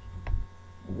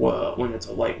 when it's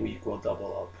a light week, we'll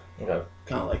double up. Okay.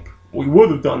 Kind of like we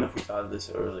would have done if we thought of this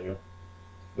earlier.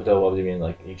 But then what do you mean,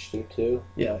 like each do 2?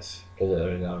 Yes. Because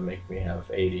that would make me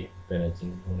have 80 minutes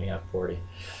and only have 40.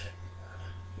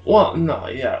 Well, no,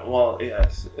 yeah, well,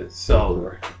 yes.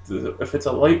 So, if it's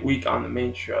a light week on the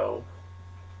main show,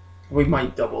 we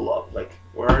might double up. Like,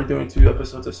 we're already doing 2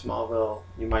 episodes of Smallville.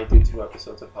 You might do 2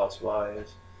 episodes of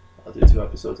Housewives. I'll do 2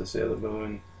 episodes of Sailor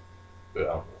Moon.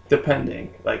 Yeah.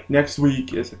 Depending. Like, next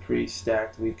week is a pretty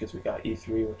stacked week because we got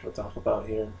E3, which we'll talk about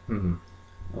here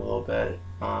a little bit.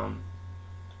 And,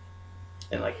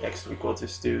 like, next week we'll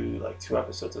just do, like, 2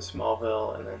 episodes of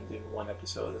Smallville and then do 1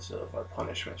 episode of our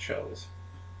punishment shows.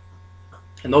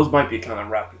 And those might be kind of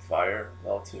rapid fire,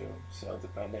 though, too. So,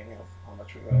 depending on how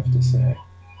much we have to say.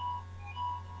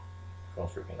 Don't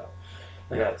freaking out.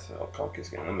 Yeah, so Coke is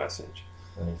getting a message.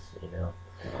 And his email.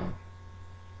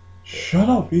 Shut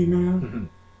up, E-Man.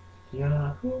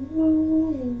 Yeah.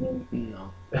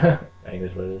 No. I think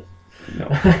that's what it is. No.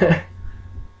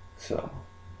 So.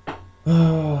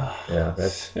 Yeah,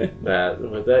 that's that.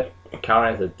 Was that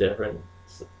count as a different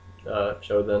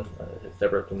show then?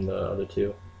 Separate from the other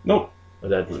two? Nope. Or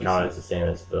that just count as the same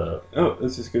as the Oh,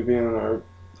 this is going to be on our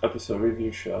episode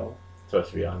review show.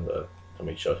 supposed to be on the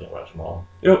somebody shows you watch them all?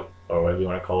 Yep. Or whatever you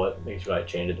want to call it. Maybe you should like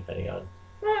change it depending on.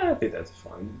 I think that's a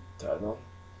fine title.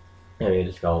 Maybe you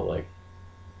just call it like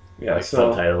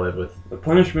so subtitle it with the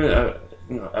punishment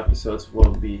episodes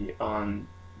will be on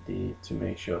the To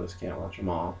Make Shows Can't Watch Them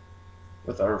All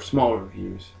with our small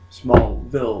reviews,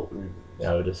 Smallville reviews.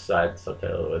 I would just side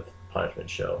subtitle it with punishment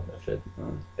show if it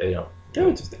Yeah,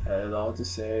 just add it all.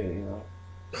 Just say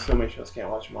So Many Shows Can't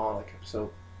Watch Them All, like episode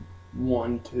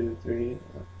 1, 2, 3,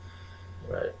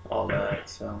 right, all that.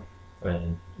 So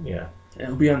and yeah, and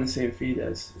it'll be on the same feed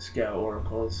as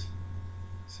Scatteroracles.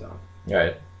 So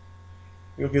right.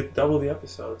 you'll get double the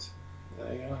episodes.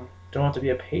 There you go. Don't have to be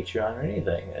a Patreon or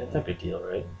anything. It's not a big deal,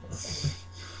 right?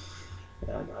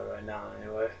 Yeah, not right now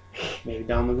anyway. Maybe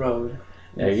down the road.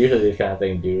 Yeah, usually these kind of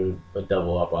things do a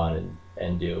double up on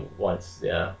and do once,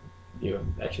 you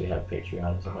actually have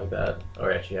Patreon or something like that,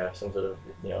 or actually have some sort of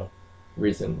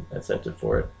reason, incentive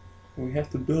for it. We have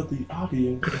to build the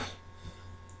audience.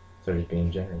 So just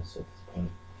being generous at this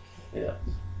point, Yeah.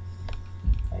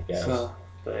 I guess. So,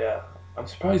 but yeah, I'm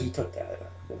surprised you took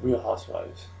that. The Real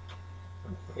Housewives.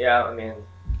 Yeah, I mean,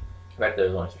 the fact that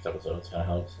there's only 6 episodes kind of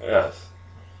helps. Yes.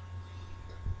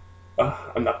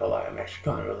 I'm not gonna lie, I'm actually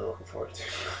kind of really looking forward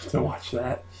to watch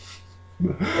that.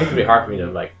 It can be hard for me to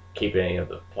like keep any of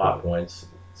the plot points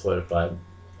solidified.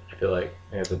 I feel like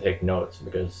I have to take notes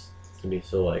because it's gonna be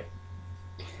so like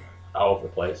all over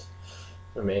the place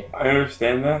for me. I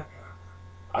understand that.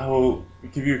 I will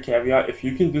give you a caveat. If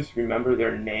you can just remember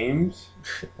their names,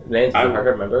 Names are hard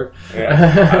to remember.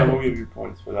 Yeah, I will give you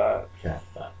points for that. Yeah,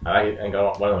 I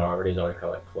got one of them already. Is already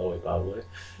called like Chloe, probably.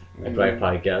 I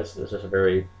probably guess it's just a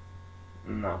very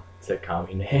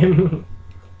sitcom name.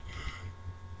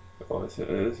 Well, it's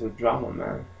a drama,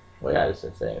 man. Well, yeah, it's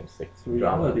insane. It's a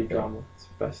reality drama. It's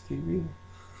best TV.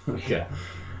 Yeah,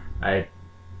 I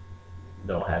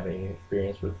don't have any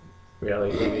experience with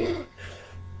reality TV.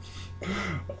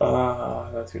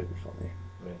 That's gonna be funny.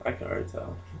 I can already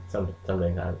tell. Sometimes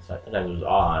it was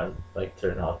on, like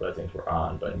certain Housewives things were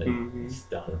on, but then just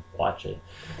don't watch it.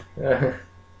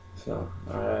 So,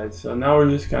 alright, so now we're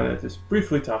just kind of just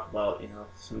briefly talk about,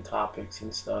 some topics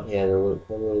and stuff. Yeah, what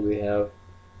will we have?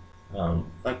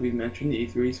 Like we mentioned,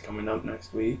 E3 is coming up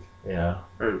next week. Yeah.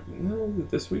 Or, no, is it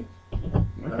this week?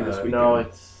 Might be this weekend. No,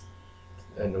 it's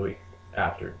in the week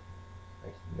after.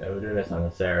 We're doing this on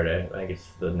a Saturday. I think it's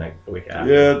the week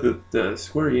after. Yeah, the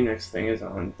Square Enix thing is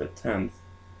on the 10th,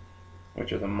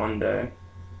 which is a Monday.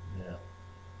 Yeah.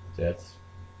 So that's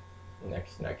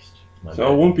next Monday.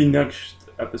 So it won't be next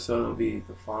episode, it'll be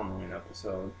the following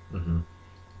episode. Mm-hmm.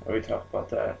 Where we talk about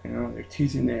that. They're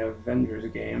teasing the Avengers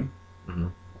game. Mm-hmm.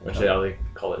 Which they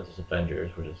call it just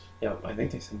Avengers, which is... Yeah, I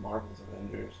think they said Marvel's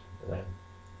Avengers.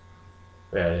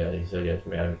 Yeah, he said yes,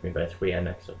 maybe by Square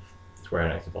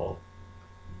Enix of all.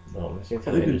 Well, it seems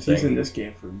they've been teasing this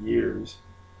game for years.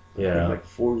 Yeah. Like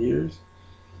 4 years.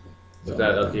 Was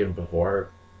that even before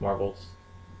Marvel's?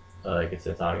 It's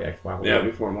on X Marvel. Yeah,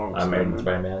 before Marvel's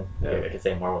Spider-Man. Yeah. I could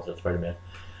say Marvel said Spider-Man.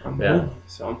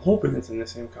 I'm hoping it's in the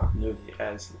same continuity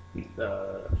as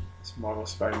the Marvel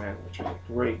Spider-Man, which is a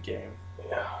great game.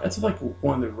 Yeah. That's like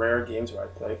one of the rare games where I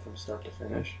play from start to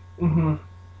finish. Mm-hmm.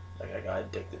 Like I got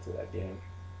addicted to that game.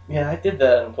 Yeah, I did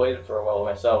that and played it for a while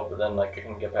myself, but then I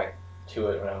couldn't get back to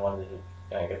it when I wanted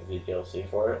to get the DLC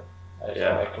for it.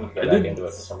 I couldn't get back into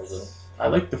it for some reason. I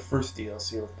liked the first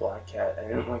DLC with Black Cat. I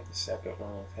didn't like the second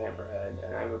one with Hammerhead,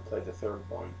 and I haven't played the third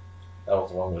one. That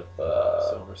was the one with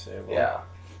Silver Sable. Yeah.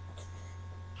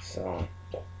 So.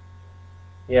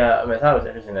 Yeah, I mean, I thought it was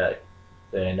interesting that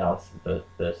they announced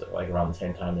this like around the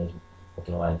same time as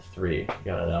Ultimate Alliance 3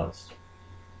 got announced.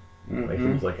 Mm-hmm. Like,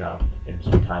 it was like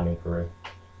interesting timing for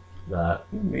that.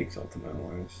 Who makes Ultimate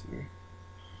Alliance 3?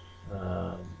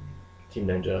 Team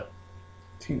Ninja.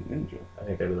 Team Ninja. I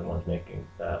think they were the ones making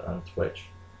that on Switch,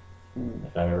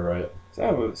 if I remember right. Is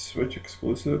that a Switch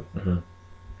exclusive? Mm-hmm.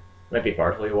 Might be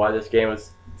partially why this game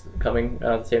was coming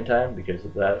out at the same time, because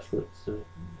of that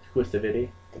exclusivity.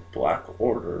 The Black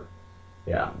Order.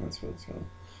 Yeah. That's what it's called.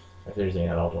 It's interesting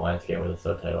that Ultimate Alliance game with a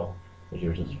subtitle, which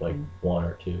was just like 1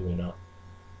 or 2,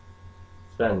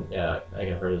 It's been, I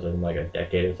think I've heard it's been like a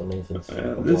decade or something since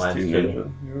Ultimate Alliance 2.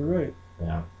 Ninja. You're right.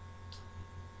 Yeah.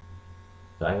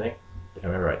 So I think, if I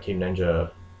remember right, Team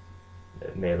Ninja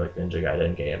made like Ninja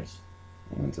Gaiden games.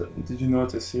 Did you know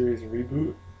it's a series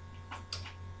reboot?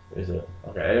 Is it?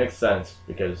 Okay, it makes sense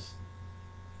because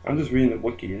I'm just reading the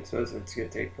wiki. It says it's going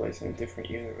to take place in a different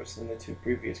universe than the two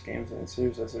previous games, and it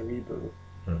serves as a reboot.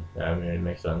 yeah, I mean it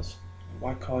makes sense.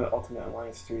 Why call it Ultimate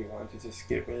Alliance 3? Why don't you just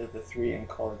get rid of the 3 and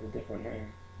call it a different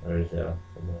name? Or is yeah,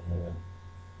 something like that.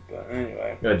 But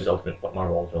anyway. Yeah, just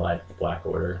Marvel Ultimate Alliance Black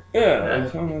Order. Yeah,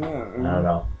 something like that. I don't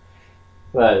know.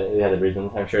 But yeah, the reason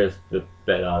I'm sure it's the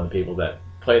bet on the people that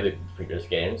play the previous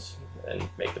games and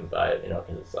make them buy it,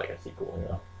 because it's like a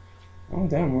sequel, Oh,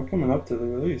 damn, we're coming up to the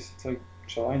release. It's like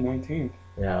July 19th.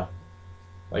 Yeah.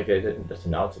 Like they didn't just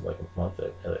announce it like a month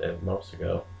at most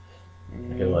ago.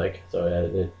 I feel like. So yeah,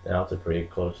 they announced it pretty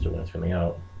close to when it's coming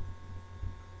out.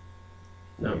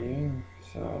 No. Yeah.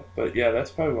 So, but yeah,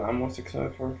 that's probably what I'm most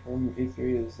excited for from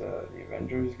E3 is the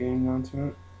Avengers game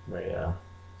announcement. But yeah.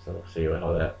 So we'll see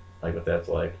what that's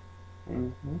like.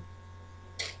 Mm-hmm.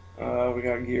 We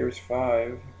got Gears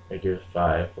 5. Gears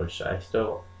 5, which I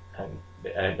still haven't,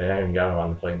 I haven't gotten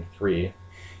around to playing 3.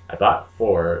 I thought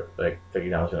 4, like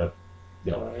thinking I was gonna,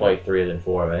 play 3 and then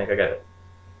 4. But I think I got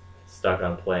stuck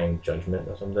on playing Judgment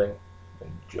or something.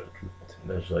 Judgment.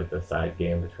 There's like the side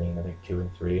game between I think 2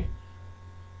 and 3.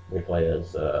 We play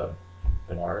as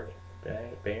Bernard,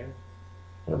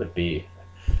 what would it be?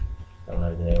 I don't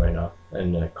know the name right now.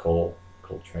 And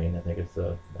Coltrane, I think it's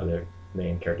the other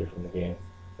main character from the game,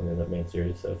 from the main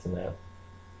series. So it's in that.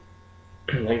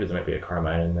 I think there might be a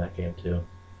Carmine in that game too.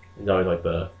 He's always like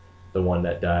the one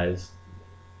that dies,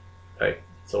 like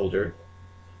soldier,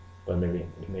 but maybe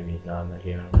he's not in that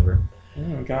game. I don't remember.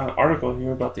 Yeah, we got an article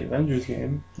here about the Avengers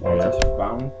game. Oh, yeah. I just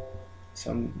found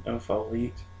some info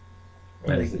leaked.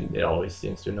 It always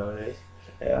seems to nowadays.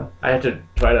 Yeah. I had to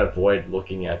try to avoid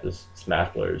looking at this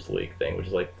Smash Brothers leak thing, which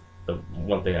is like the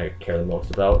one thing I care the most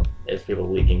about is people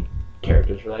leaking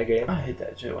characters for that game. I hate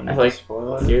that shit when I they like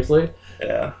spoil it. seriously.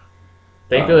 Yeah.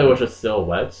 Thankfully, it was just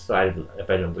silhouettes, so if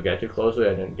I didn't look at it too closely,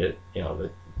 I didn't get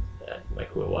like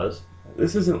who it was.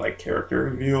 This isn't like character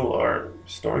reveal or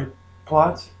story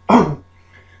plots.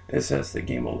 It says the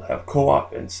game will have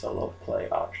co-op and solo play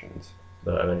options.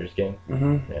 The Avengers game.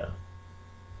 Mm-hmm. Yeah.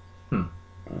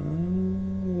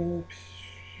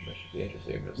 That should be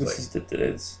interesting.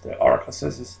 The article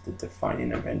says this is the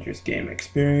defining Avengers game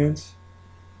experience.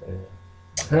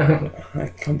 Yeah.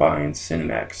 It combines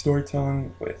cinematic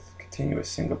storytelling with continuous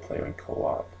single player and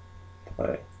co-op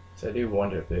play. So I do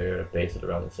wonder if they're going to base it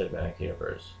around the cinematic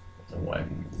universe in some way.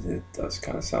 It does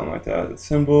kind of sound like that. The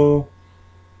symbol.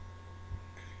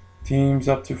 Teams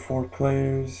up to 4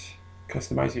 players.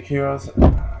 Customize your heroes.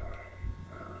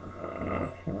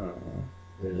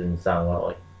 It didn't sound a lot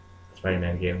like a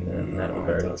Spider-Man game in that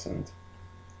regard. It doesn't.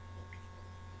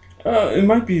 It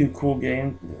might be a cool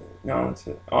game. No, it's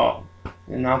the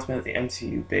announcement of the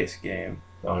MCU-based game.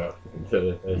 Oh, no.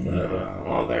 So there's that, yeah.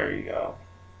 Well, there you go.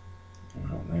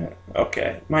 Oh, man.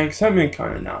 Okay, my excitement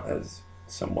kind of now has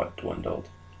somewhat dwindled.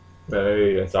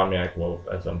 Maybe Insomniac will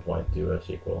at some point do a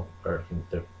sequel or some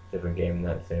different game in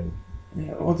that same.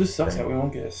 Yeah, well, this sucks that we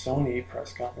won't get a Sony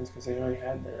press conference because they already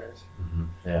had theirs. Mm-hmm.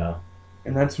 Yeah.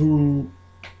 And that's who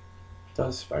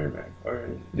does Spider-Man.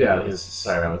 Yeah,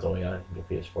 Spider-Man was only on the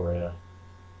PS4, yeah.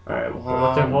 Alright, well,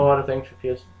 was there a whole lot of things for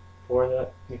PS4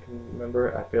 that you can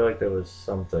remember? I feel like there was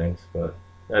some things, but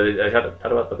I had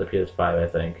about the PS5, I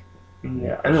think.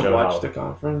 Yeah, I didn't watch the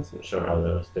conference. Show how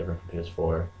that was different from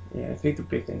PS4. Yeah, I think the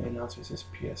big thing they announced was this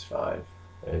PS5.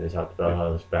 They talked about how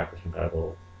it was backwards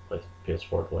compatible with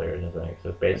PS4 players, I think. So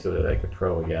it's basically like a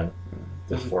Pro again.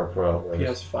 The 4 Pro.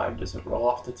 PS5 doesn't roll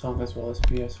off the tongue as well as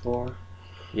PS4.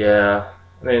 Yeah.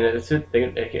 I mean,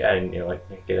 they can add,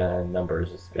 get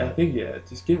numbers. I think,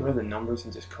 just get rid of the numbers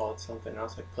and just call it something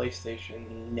else, like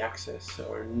PlayStation Nexus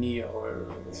or Neo or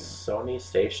Sony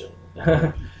Station.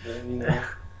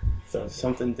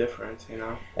 Something different,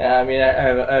 Yeah, I mean, I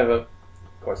have of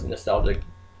course, a nostalgic,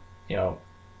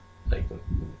 like,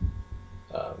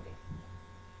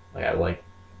 I like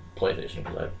PlayStation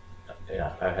because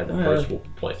I had the first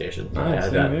PlayStation. So I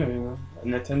had that.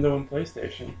 Nintendo and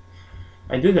PlayStation.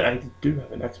 I do have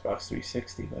an Xbox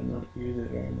 360, but I don't use it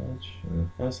very much.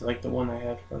 That's like the one I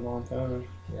had for a long time.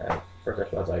 Yeah, first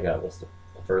Xbox I got was the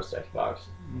first Xbox.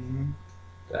 Mm-hmm.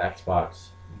 The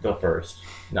Xbox, the first,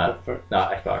 not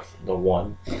Xbox, the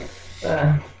one.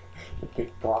 The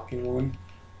big blocky one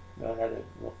that had it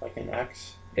look like an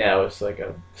X. Yeah, it was like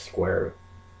a square,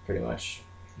 pretty much.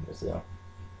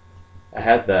 I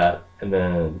had that, and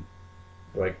then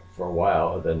like for a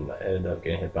while, then I ended up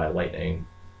getting hit by lightning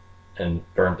and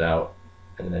burnt out,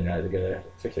 and then I had to get a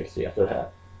 360 after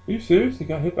that. Are you serious? You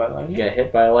got hit by lightning? Get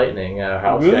hit by lightning. Our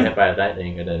house Really? got hit by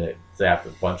lightning, and then it zapped a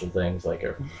bunch of things like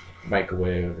a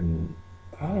microwave and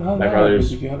How My that? brother's-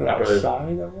 Did you have it my brother's-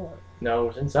 outside or what? No, it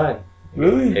was inside.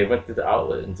 Really? It went through the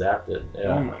outlet and zapped it.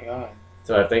 Yeah. Oh my god.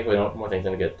 So I think we don't more things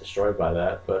gonna get destroyed by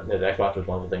that. But the Xbox was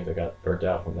one of the things that got burnt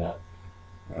out from that.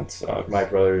 That sucks. My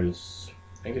brother's,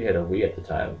 I think he had a Wii at the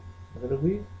time. Was it a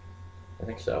Wii? I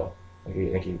think so. I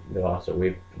think he lost a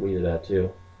Wii to that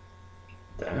too.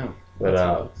 Damn. But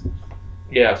That sucks.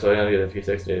 yeah, so I only get a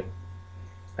 360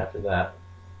 after that.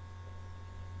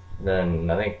 Then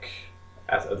I think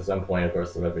at some point, of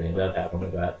course, the Red Dead Dead happened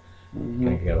with that. I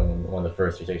think I got one of the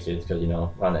first 360s because,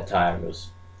 around that time it was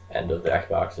end of the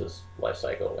Xbox's life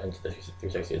cycle into the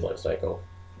 360's life cycle.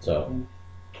 So,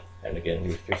 and again,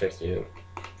 360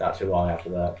 not too long after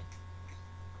that.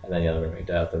 And then, the Red Ring of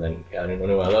Death, and then got a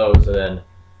new one of those, and then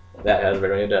that has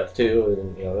Red Ring of Death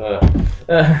too,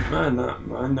 and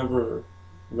Mine never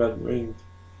red ringed,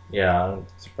 yeah,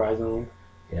 surprisingly.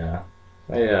 yeah.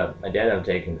 My dad ended up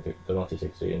taking the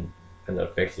 360 and ended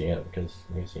up fixing it because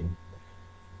he seen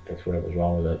fix whatever was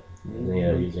wrong with it. And then he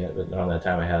ended up using it, but around that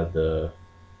time I had the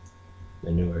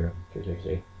newer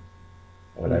 360.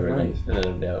 Whatever. Nice.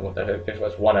 And then what the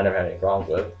Xbox One I never had any problems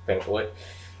with, thankfully.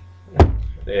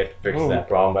 They fixed that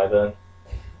problem by then.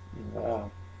 Yeah.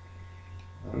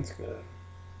 That's good.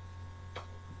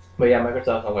 But yeah,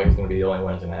 Microsoft sounds like it's going to be the only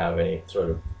one that's going to have any sort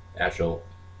of actual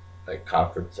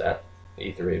conference at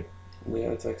E3. Yeah,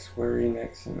 it's like Square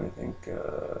Enix and I think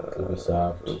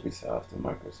Ubisoft and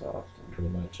Microsoft. pretty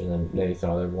much, and then maybe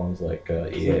some other ones like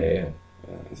EA. Yeah.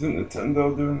 Isn't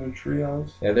Nintendo doing their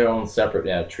Treehouse? Yeah, their own separate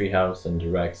Treehouse and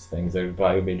Directs things. They're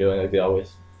probably going to be doing like they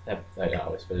always have, not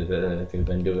always, but they've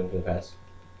been doing for the past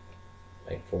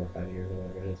like 4 or 5 years or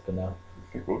whatever it has been now.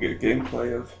 I think we'll get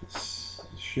gameplay of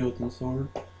Shield and Sword,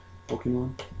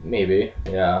 Pokemon. Maybe,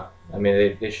 yeah. I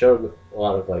mean, they showed a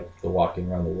lot of like the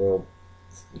walking around the world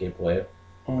gameplay,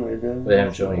 Oh, they did. but they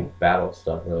haven't shown any battle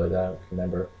stuff really that I don't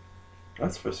remember.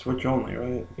 That's for Switch only,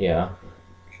 right? Yeah,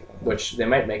 which they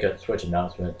might make a Switch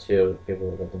announcement too.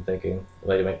 People have been thinking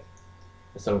like they might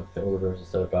some rumors and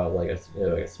stuff about like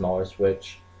a smaller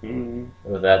Switch. Mm-hmm.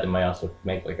 With that, they might also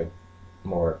make like a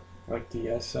more Like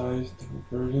DS-sized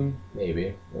version.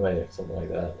 maybe something like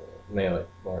that. Maybe like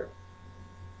more.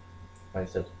 Like I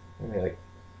said, maybe like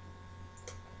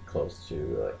close to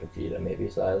like a Vita maybe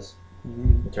size.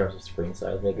 Mm-hmm. In terms of screen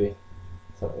size, maybe.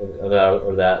 So,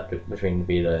 or that between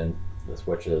Vita and the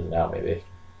Switch is now, maybe.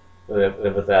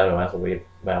 With that, it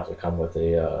might also come with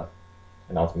a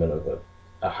announcement of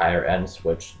a higher end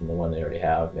Switch than the one they already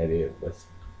have, maybe with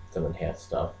some enhanced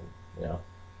stuff,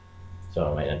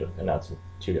 So I might end up announcing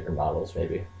 2 different models,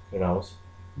 maybe. Who knows?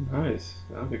 Nice.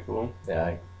 That'd be cool.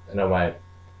 Yeah, I know my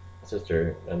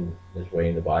sister is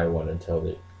waiting to buy one until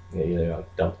they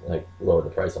lower the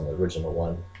price on the original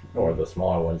one, or the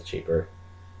smaller one's cheaper,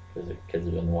 because the kids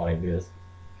have been wanting this.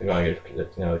 They're going to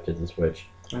get the kids a Switch.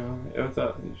 You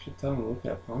should tell them to look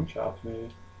at pawn shops, maybe.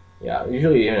 Yeah,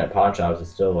 usually even at pawn shops,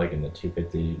 it's still like in the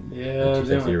 250, Yeah,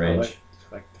 260 range.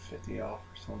 Like 50 off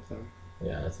or something.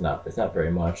 Yeah, it's not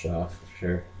very much off for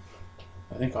sure.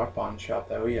 I think our pawn shop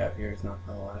that we have here is not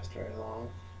gonna last very long.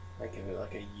 I give it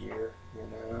like a year,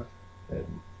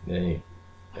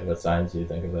 What signs do you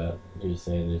think of that? You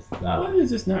say it's not. Well,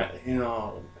 it's just not,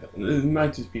 it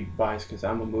might just be biased because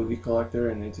I'm a movie collector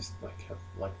and they just like have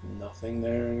like nothing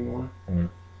there anymore. Mm.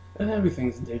 And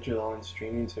everything's digital and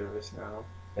streaming service now.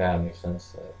 Yeah, it makes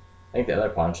sense. I think the other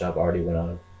pawn shop already went out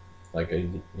of like a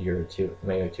year or two,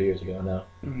 maybe like 2 years ago now.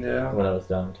 Yeah. When I was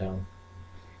downtown.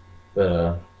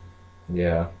 But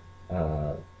yeah.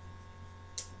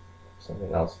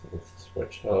 Something else with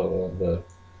Switch. Oh, the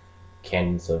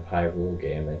Canyons of Hyrule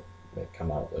game might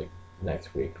come out like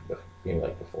next week, being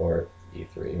like before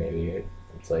E3 maybe.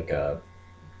 It's like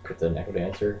Crypto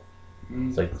Necrodancer.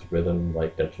 It's like this rhythm,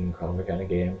 like dungeon crawler kind of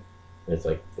game. It's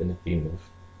like in the theme of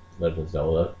Legend of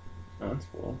Zelda. Oh, that's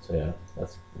cool. So yeah,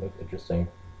 that's interesting.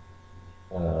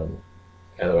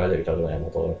 Otherwise, we talked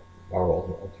about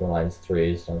Marvel Ultimate Alliance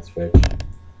 3s on Switch.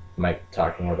 Might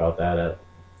talk more about that at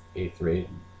E3,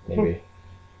 maybe.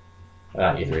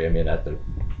 Not E3, I mean at the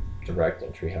Direct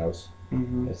and Treehouse.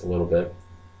 Mm-hmm. Just a little bit.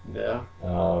 Yeah. It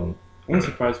wouldn't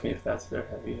surprise me if that's their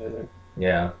heavy hitter.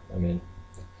 Yeah, I mean,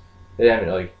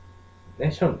 they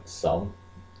showed some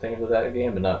things with that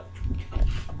game, but not.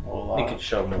 A whole lot. They could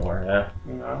show more. Yeah.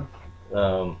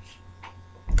 Yeah.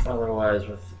 Otherwise,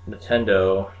 with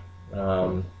Nintendo,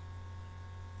 Animal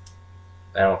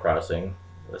Crossing,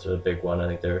 that's a big one. I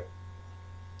think they're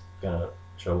gonna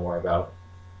show more about.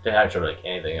 They haven't showed like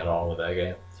anything at all with that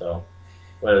game, so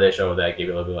whatever they show with that game,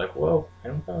 they'll be like, "Whoa,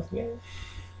 Animal Crossing game."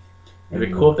 It'd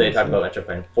be cool if they talked about Metroid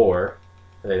Prime 4.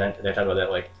 They talked about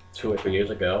that like 2 or 3 years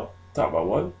ago. Talk about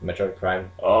what? Metroid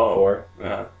Prime Oh. 4.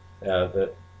 Yeah. Yeah,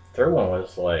 the third one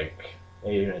was like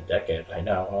maybe even a decade by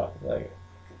now. Huh? Like,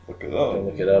 Look it up.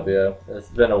 look it up. Yeah, it's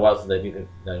been a while since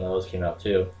those came out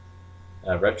too.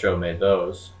 Retro made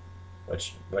those,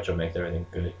 which Retro makes everything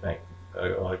good. Make a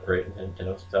lot of great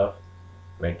Nintendo stuff.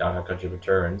 Made Donkey Country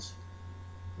Returns,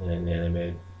 and then they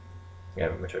made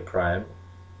Metroid Prime.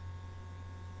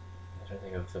 I'm trying to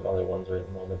think of some other ones right at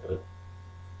the moment, but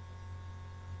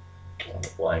I'm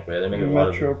blank. But they make a lot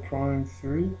of Metro Prime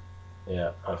 3?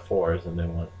 yeah. 4 is the new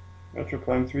one. Metro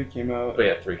Prime 3 came out But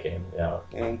yeah, 3 came out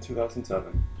in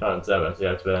 2007. 2007. So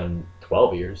yeah, it's been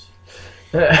 12 years.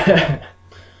 It'd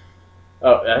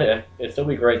still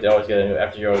be great to always get a new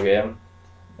F-Zero game.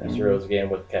 F-Zero's game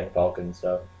with Ken Falcon and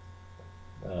stuff.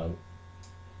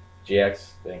 GX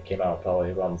then came out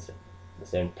probably around the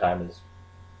same time as.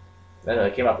 No,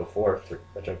 it came out before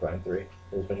Metroid Prime 3.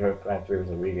 Metroid Prime 3 was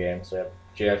a Wii game, so yeah,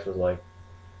 GX was like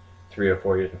 3 or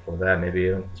 4 years before that, maybe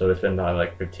even. So it's been probably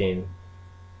like 15,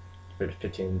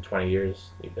 20 years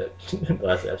that the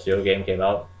last F-Zero game came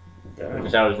out.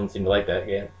 Which I didn't seem to like that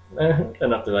game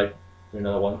enough to like do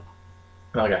another one.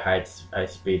 Like a high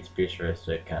speed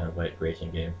futuristic kind of like racing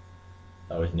game.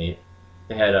 That was neat.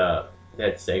 They had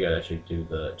Sega actually do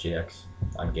the GX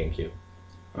on GameCube.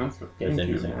 That's what It's GameCube,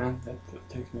 interesting. man. That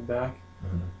takes me back.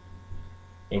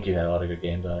 GameCube had a lot of good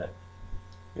games on it.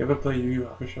 You ever play Yu Yu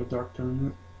Hakusho Dark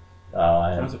Tournament?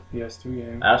 I That was a PS2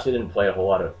 game. honestly didn't play a whole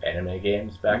lot of anime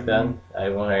games back then. I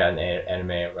only got an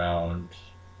anime around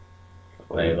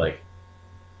like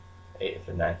 8th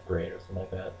or 9th grade or something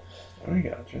like that. I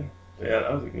gotcha. Yeah,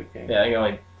 that was a good game. Yeah, I think the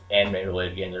only anime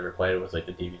related games I ever played was like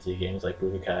the DBZ games like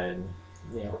Budokai and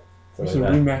There's stuff some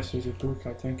like that. remasters of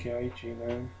Budokai Tenkaichi,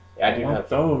 man. Yeah, I do want have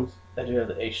those. I do have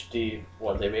the HD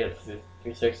one they made it for the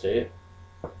 360.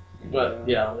 But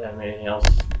yeah, I don't have anything else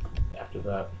after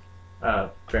that.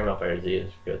 Dragon Ball Fighter Z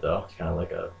is good though. It's kind of like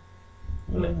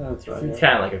That's right. it's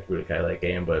kind of like a Budokai like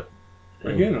game, but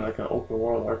We're getting like an open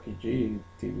world RPG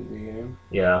DVD game.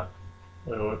 yeah.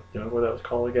 Do you remember what that was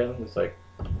called again? It's like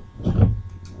It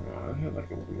had like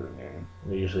a weird name.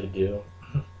 we usually do.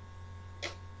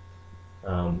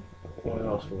 What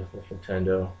else was with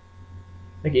Nintendo?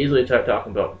 I could easily start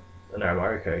talking about another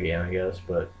Mario Kart game, I guess,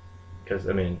 but because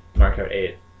I mean Mario Kart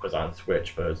 8 was on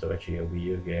Switch, but it was actually a Wii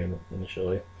U game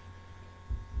initially.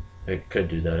 I could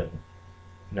do that.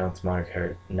 Now it's Mario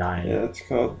Kart 9. Yeah, it's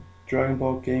called Dragon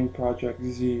Ball Game Project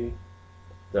Z. Is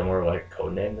that more like a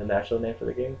code name than the actual name for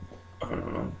the game? I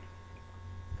don't know.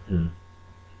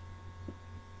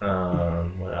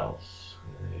 What else?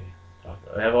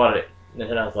 I have a lot of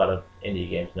Nintendo has a lot of indie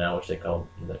games now, which they call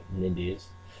the Nindies.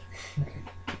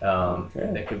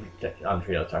 Okay. They could I'm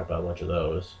sure I'll talk about a bunch of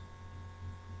those.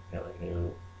 Got like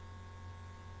new.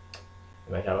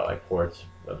 We might talk about like ports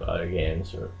of other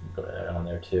games or put that on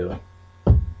there too.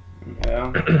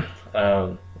 Yeah.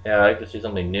 Yeah, I like to see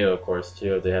something new, of course,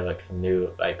 too. If they have like some new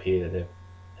IP that they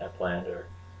have planned or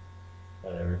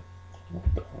whatever.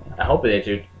 I hope they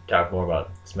do talk more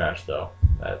about Smash though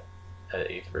at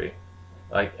E3.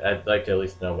 I'd like to at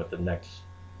least know what the next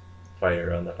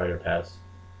fighter on the Fighter Pass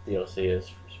DLC is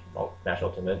for Smash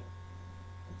Ultimate.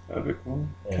 That'd be cool.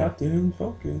 Yeah. Captain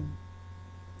Falcon.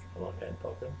 I love Ken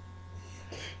Falcon.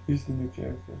 He's the new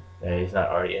character. Yeah, he's not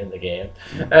already in the game.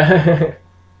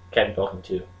 Ken Falcon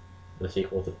 2, the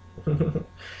sequel to.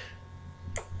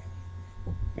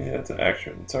 Yeah, it's an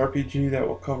action. It's an RPG that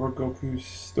will cover Goku's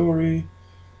story.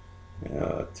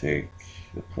 Take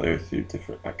the player through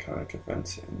different iconic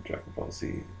events in Dragon Ball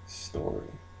Z story.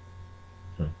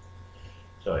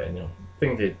 So yeah,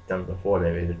 things they've done before,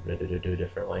 maybe they do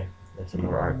differently in some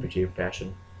more RPG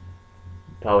fashion.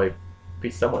 Probably be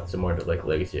somewhat similar to like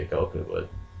Legacy of Goku, but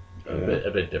a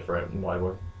bit different and why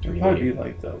we're It'd probably be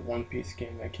like the One Piece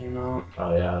game that came out.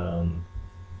 Oh yeah, I don't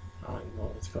even know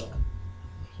what it's called.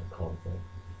 what's it called?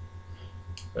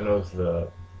 I know it's the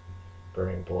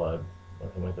Burning Blood or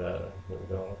something like that. I don't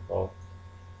know what it's called.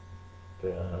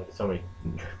 But so many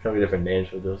different names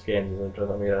for those games. I'm trying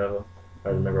to think of them. I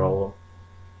remember all of them.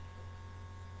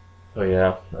 So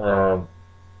yeah, I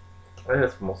think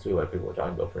that's mostly what people are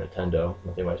talking about for Nintendo.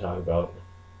 What they might talk about.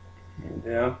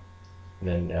 Yeah. And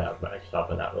then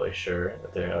Microsoft, I'm not really sure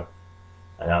if they're gonna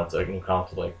announce like a new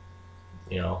console, like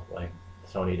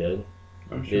Sony did.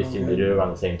 I'm sure They seem to do it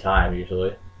around the same time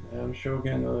usually. Yeah, I'm sure we'll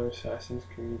get another Assassin's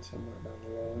Creed somewhere down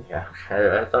the road. Yeah,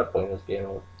 I thought playing this game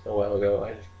a while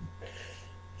ago.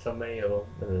 So many of them,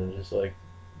 and then just like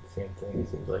the same thing. It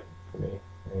seems like for me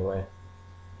anyway.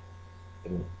 I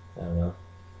don't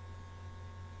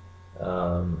know.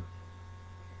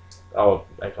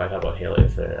 I talked about Halo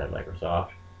Infinite at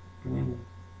Microsoft.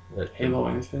 Halo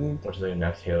Infinite? Which is like the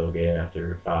next Halo game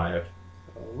after 5.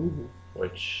 Oh.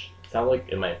 which sounds like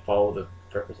it might follow the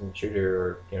first-person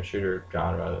shooter or shooter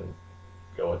genre and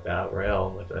go with Battle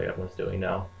Royale, like everyone's doing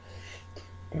now.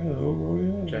 Battle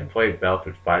Royale. I played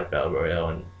Battlefield 5 Battle Royale,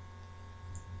 and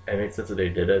it makes sense that they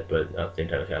did it, but at the same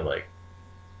time, it's kind of like,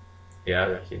 yeah,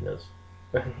 I've seen this.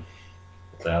 So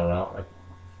I don't know.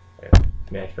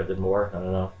 I expected more. I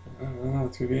don't know. I don't know.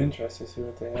 It's gonna be interesting to see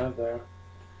what they have there.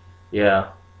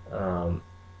 Yeah. There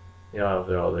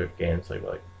are other games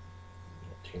like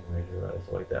Tomb Raider or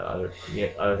stuff like that. Other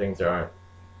things that aren't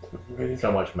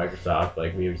so much Microsoft.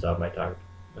 Like Ubisoft might talk.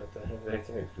 I think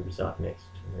Ubisoft makes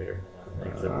Tomb Raider.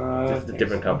 It's just a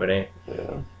different company.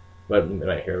 Yeah. But you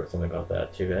might hear something about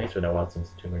that too. I think it's been a while since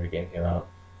the Tomb Raider game came out.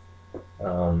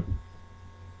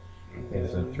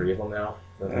 There's 3 of them now.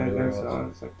 I think so.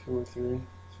 It's like 2 or 3.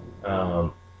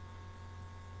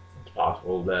 It's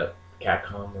possible that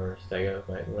Capcom or Sega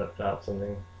might put out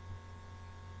something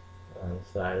on the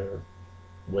side or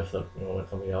with with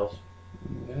somebody else.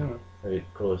 Yeah. It'd be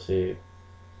cool to see.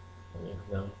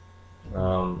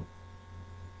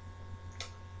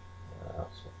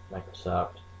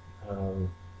 Microsoft.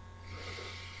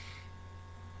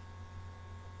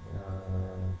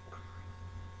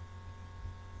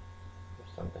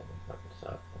 Something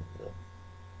Microsoft.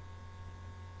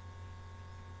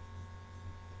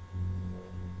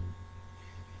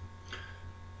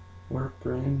 Work,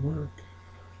 brain, work.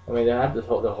 I mean, they have the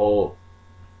whole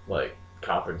like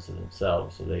conferences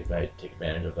themselves, so they might take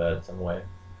advantage of that in some way.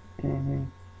 Mm-hmm.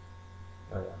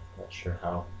 I'm not sure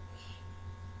how.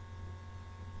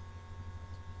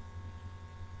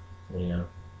 Yeah.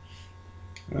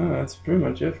 No, that's pretty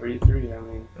much it for E3. I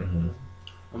mean, Mm-hmm.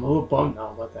 I'm a little bummed now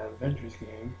about that Avengers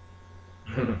game.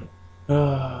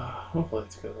 Hopefully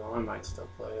it's good though. I might still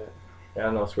play it. Yeah, I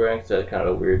don't know. Square Enix had kind of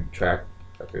a weird track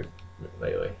record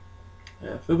lately.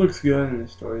 Yeah, if it looks good and the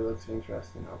story looks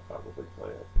interesting, I'll probably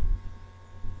play it.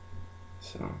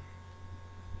 So,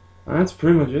 and that's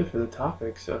pretty much it for the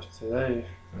topics of today.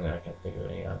 Yeah, I can't think of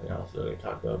anything else that we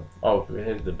talked about. Oh, we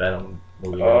did the Venom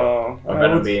movie.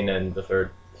 Venom being in the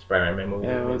 3rd Spider-Man movie.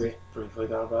 Yeah, maybe. let's briefly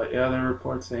talk about it. Yeah, there are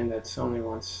reports saying that Sony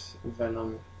wants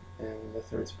Venom in the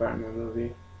 3rd Spider-Man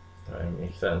movie. It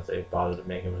makes sense. They bothered to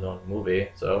make him his own movie,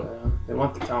 so they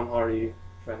want the Tom Hardy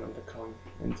Venom to come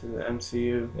into the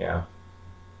MCU. yeah.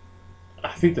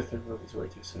 I think the 3rd movie's way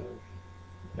too soon.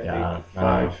 I think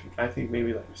 5. I think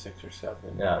maybe like 6 or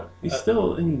 7. Yeah. He's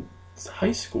still in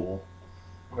high school.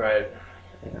 Right.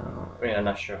 You know. I mean, I'm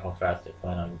not sure how fast they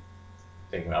plan on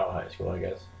taking him out of high school, I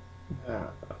guess. Yeah.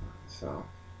 So,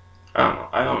 I don't know.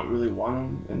 I don't really want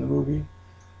him in the movie.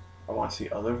 I want to see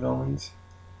other villains.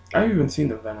 I've even seen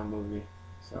the Venom movie.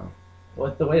 So.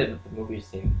 Well, the way that the movie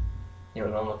seemed, I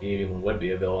don't know if he even would be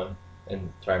a villain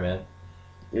in Spider-Man.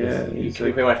 Yeah, he's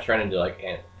pretty much turned into like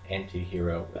an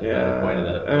anti-hero. Yeah, the point of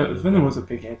that. Venom was a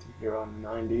big anti-hero in the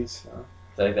 90s. So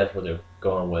I think that's what they're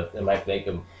going with. It might make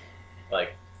him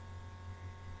like,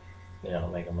 make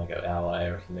him like an ally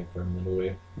or something for him in the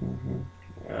movie. Mm-hmm.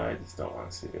 Yeah, I just don't want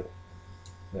to see it.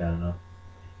 Yeah, I don't know.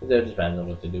 It depends on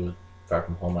what they do with Far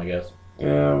From Home, I guess.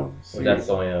 Yeah, but that's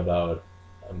only about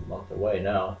a month away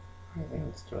now. I think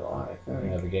it's July.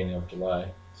 Yeah, beginning of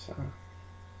July. So.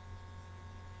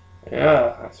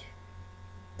 Yeah, that's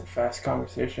a fast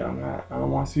conversation on that. I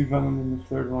don't want to see Venom in the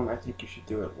 3rd one. I think you should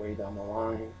do it way down the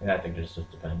line. Yeah, I think it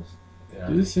just depends. Yeah.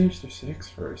 Do the Sinister Six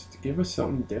first. Give us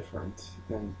something different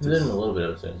than just... There's a little bit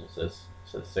of Sinister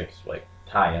Six like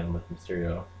tie-in with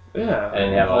Mysterio. Yeah,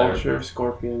 and they have Vulture,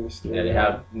 Scorpion, Mysterio. Yeah, they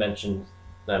have mentioned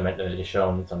they've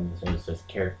shown some of the Sinister Six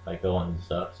character like villains and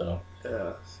stuff. So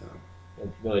yeah, so it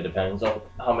really depends on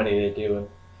how many they do in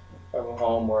Far From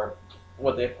Home or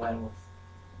what they plan with.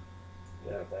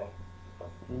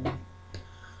 Well,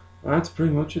 that's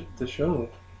pretty much it. The show.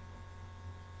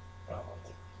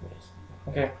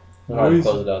 Okay. I'll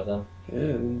close it out then.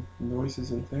 Yeah, and noises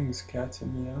and things, cats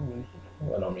and meowing.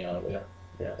 Well, no meowing, but yeah.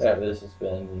 Yes. Yeah, this has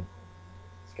been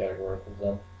Scatteroracles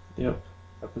then. Yep.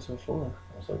 Episode 4.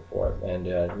 Episode 4. And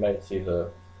you might see the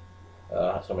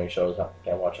so many shows, you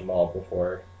can't watch them all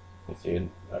before you see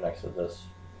our next of this.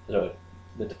 So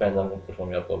it depends on which one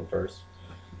we upload first.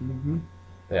 Mm-hmm.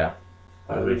 Yeah.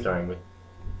 We'll be starting with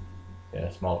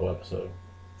Smallville episode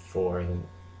 4, and then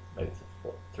like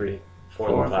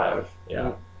 4 and 5. Yeah.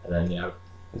 Yep. And then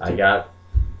I got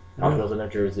Hospitals in New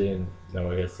Jersey, and then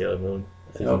we got Sailor Moon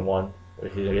season 1.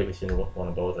 We've seen one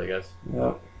of both, I guess.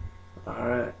 Yep.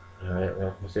 Alright. Alright,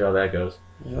 well, we'll see how that goes.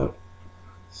 Yep.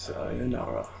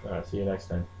 Sayonara. Alright, see you next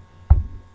time.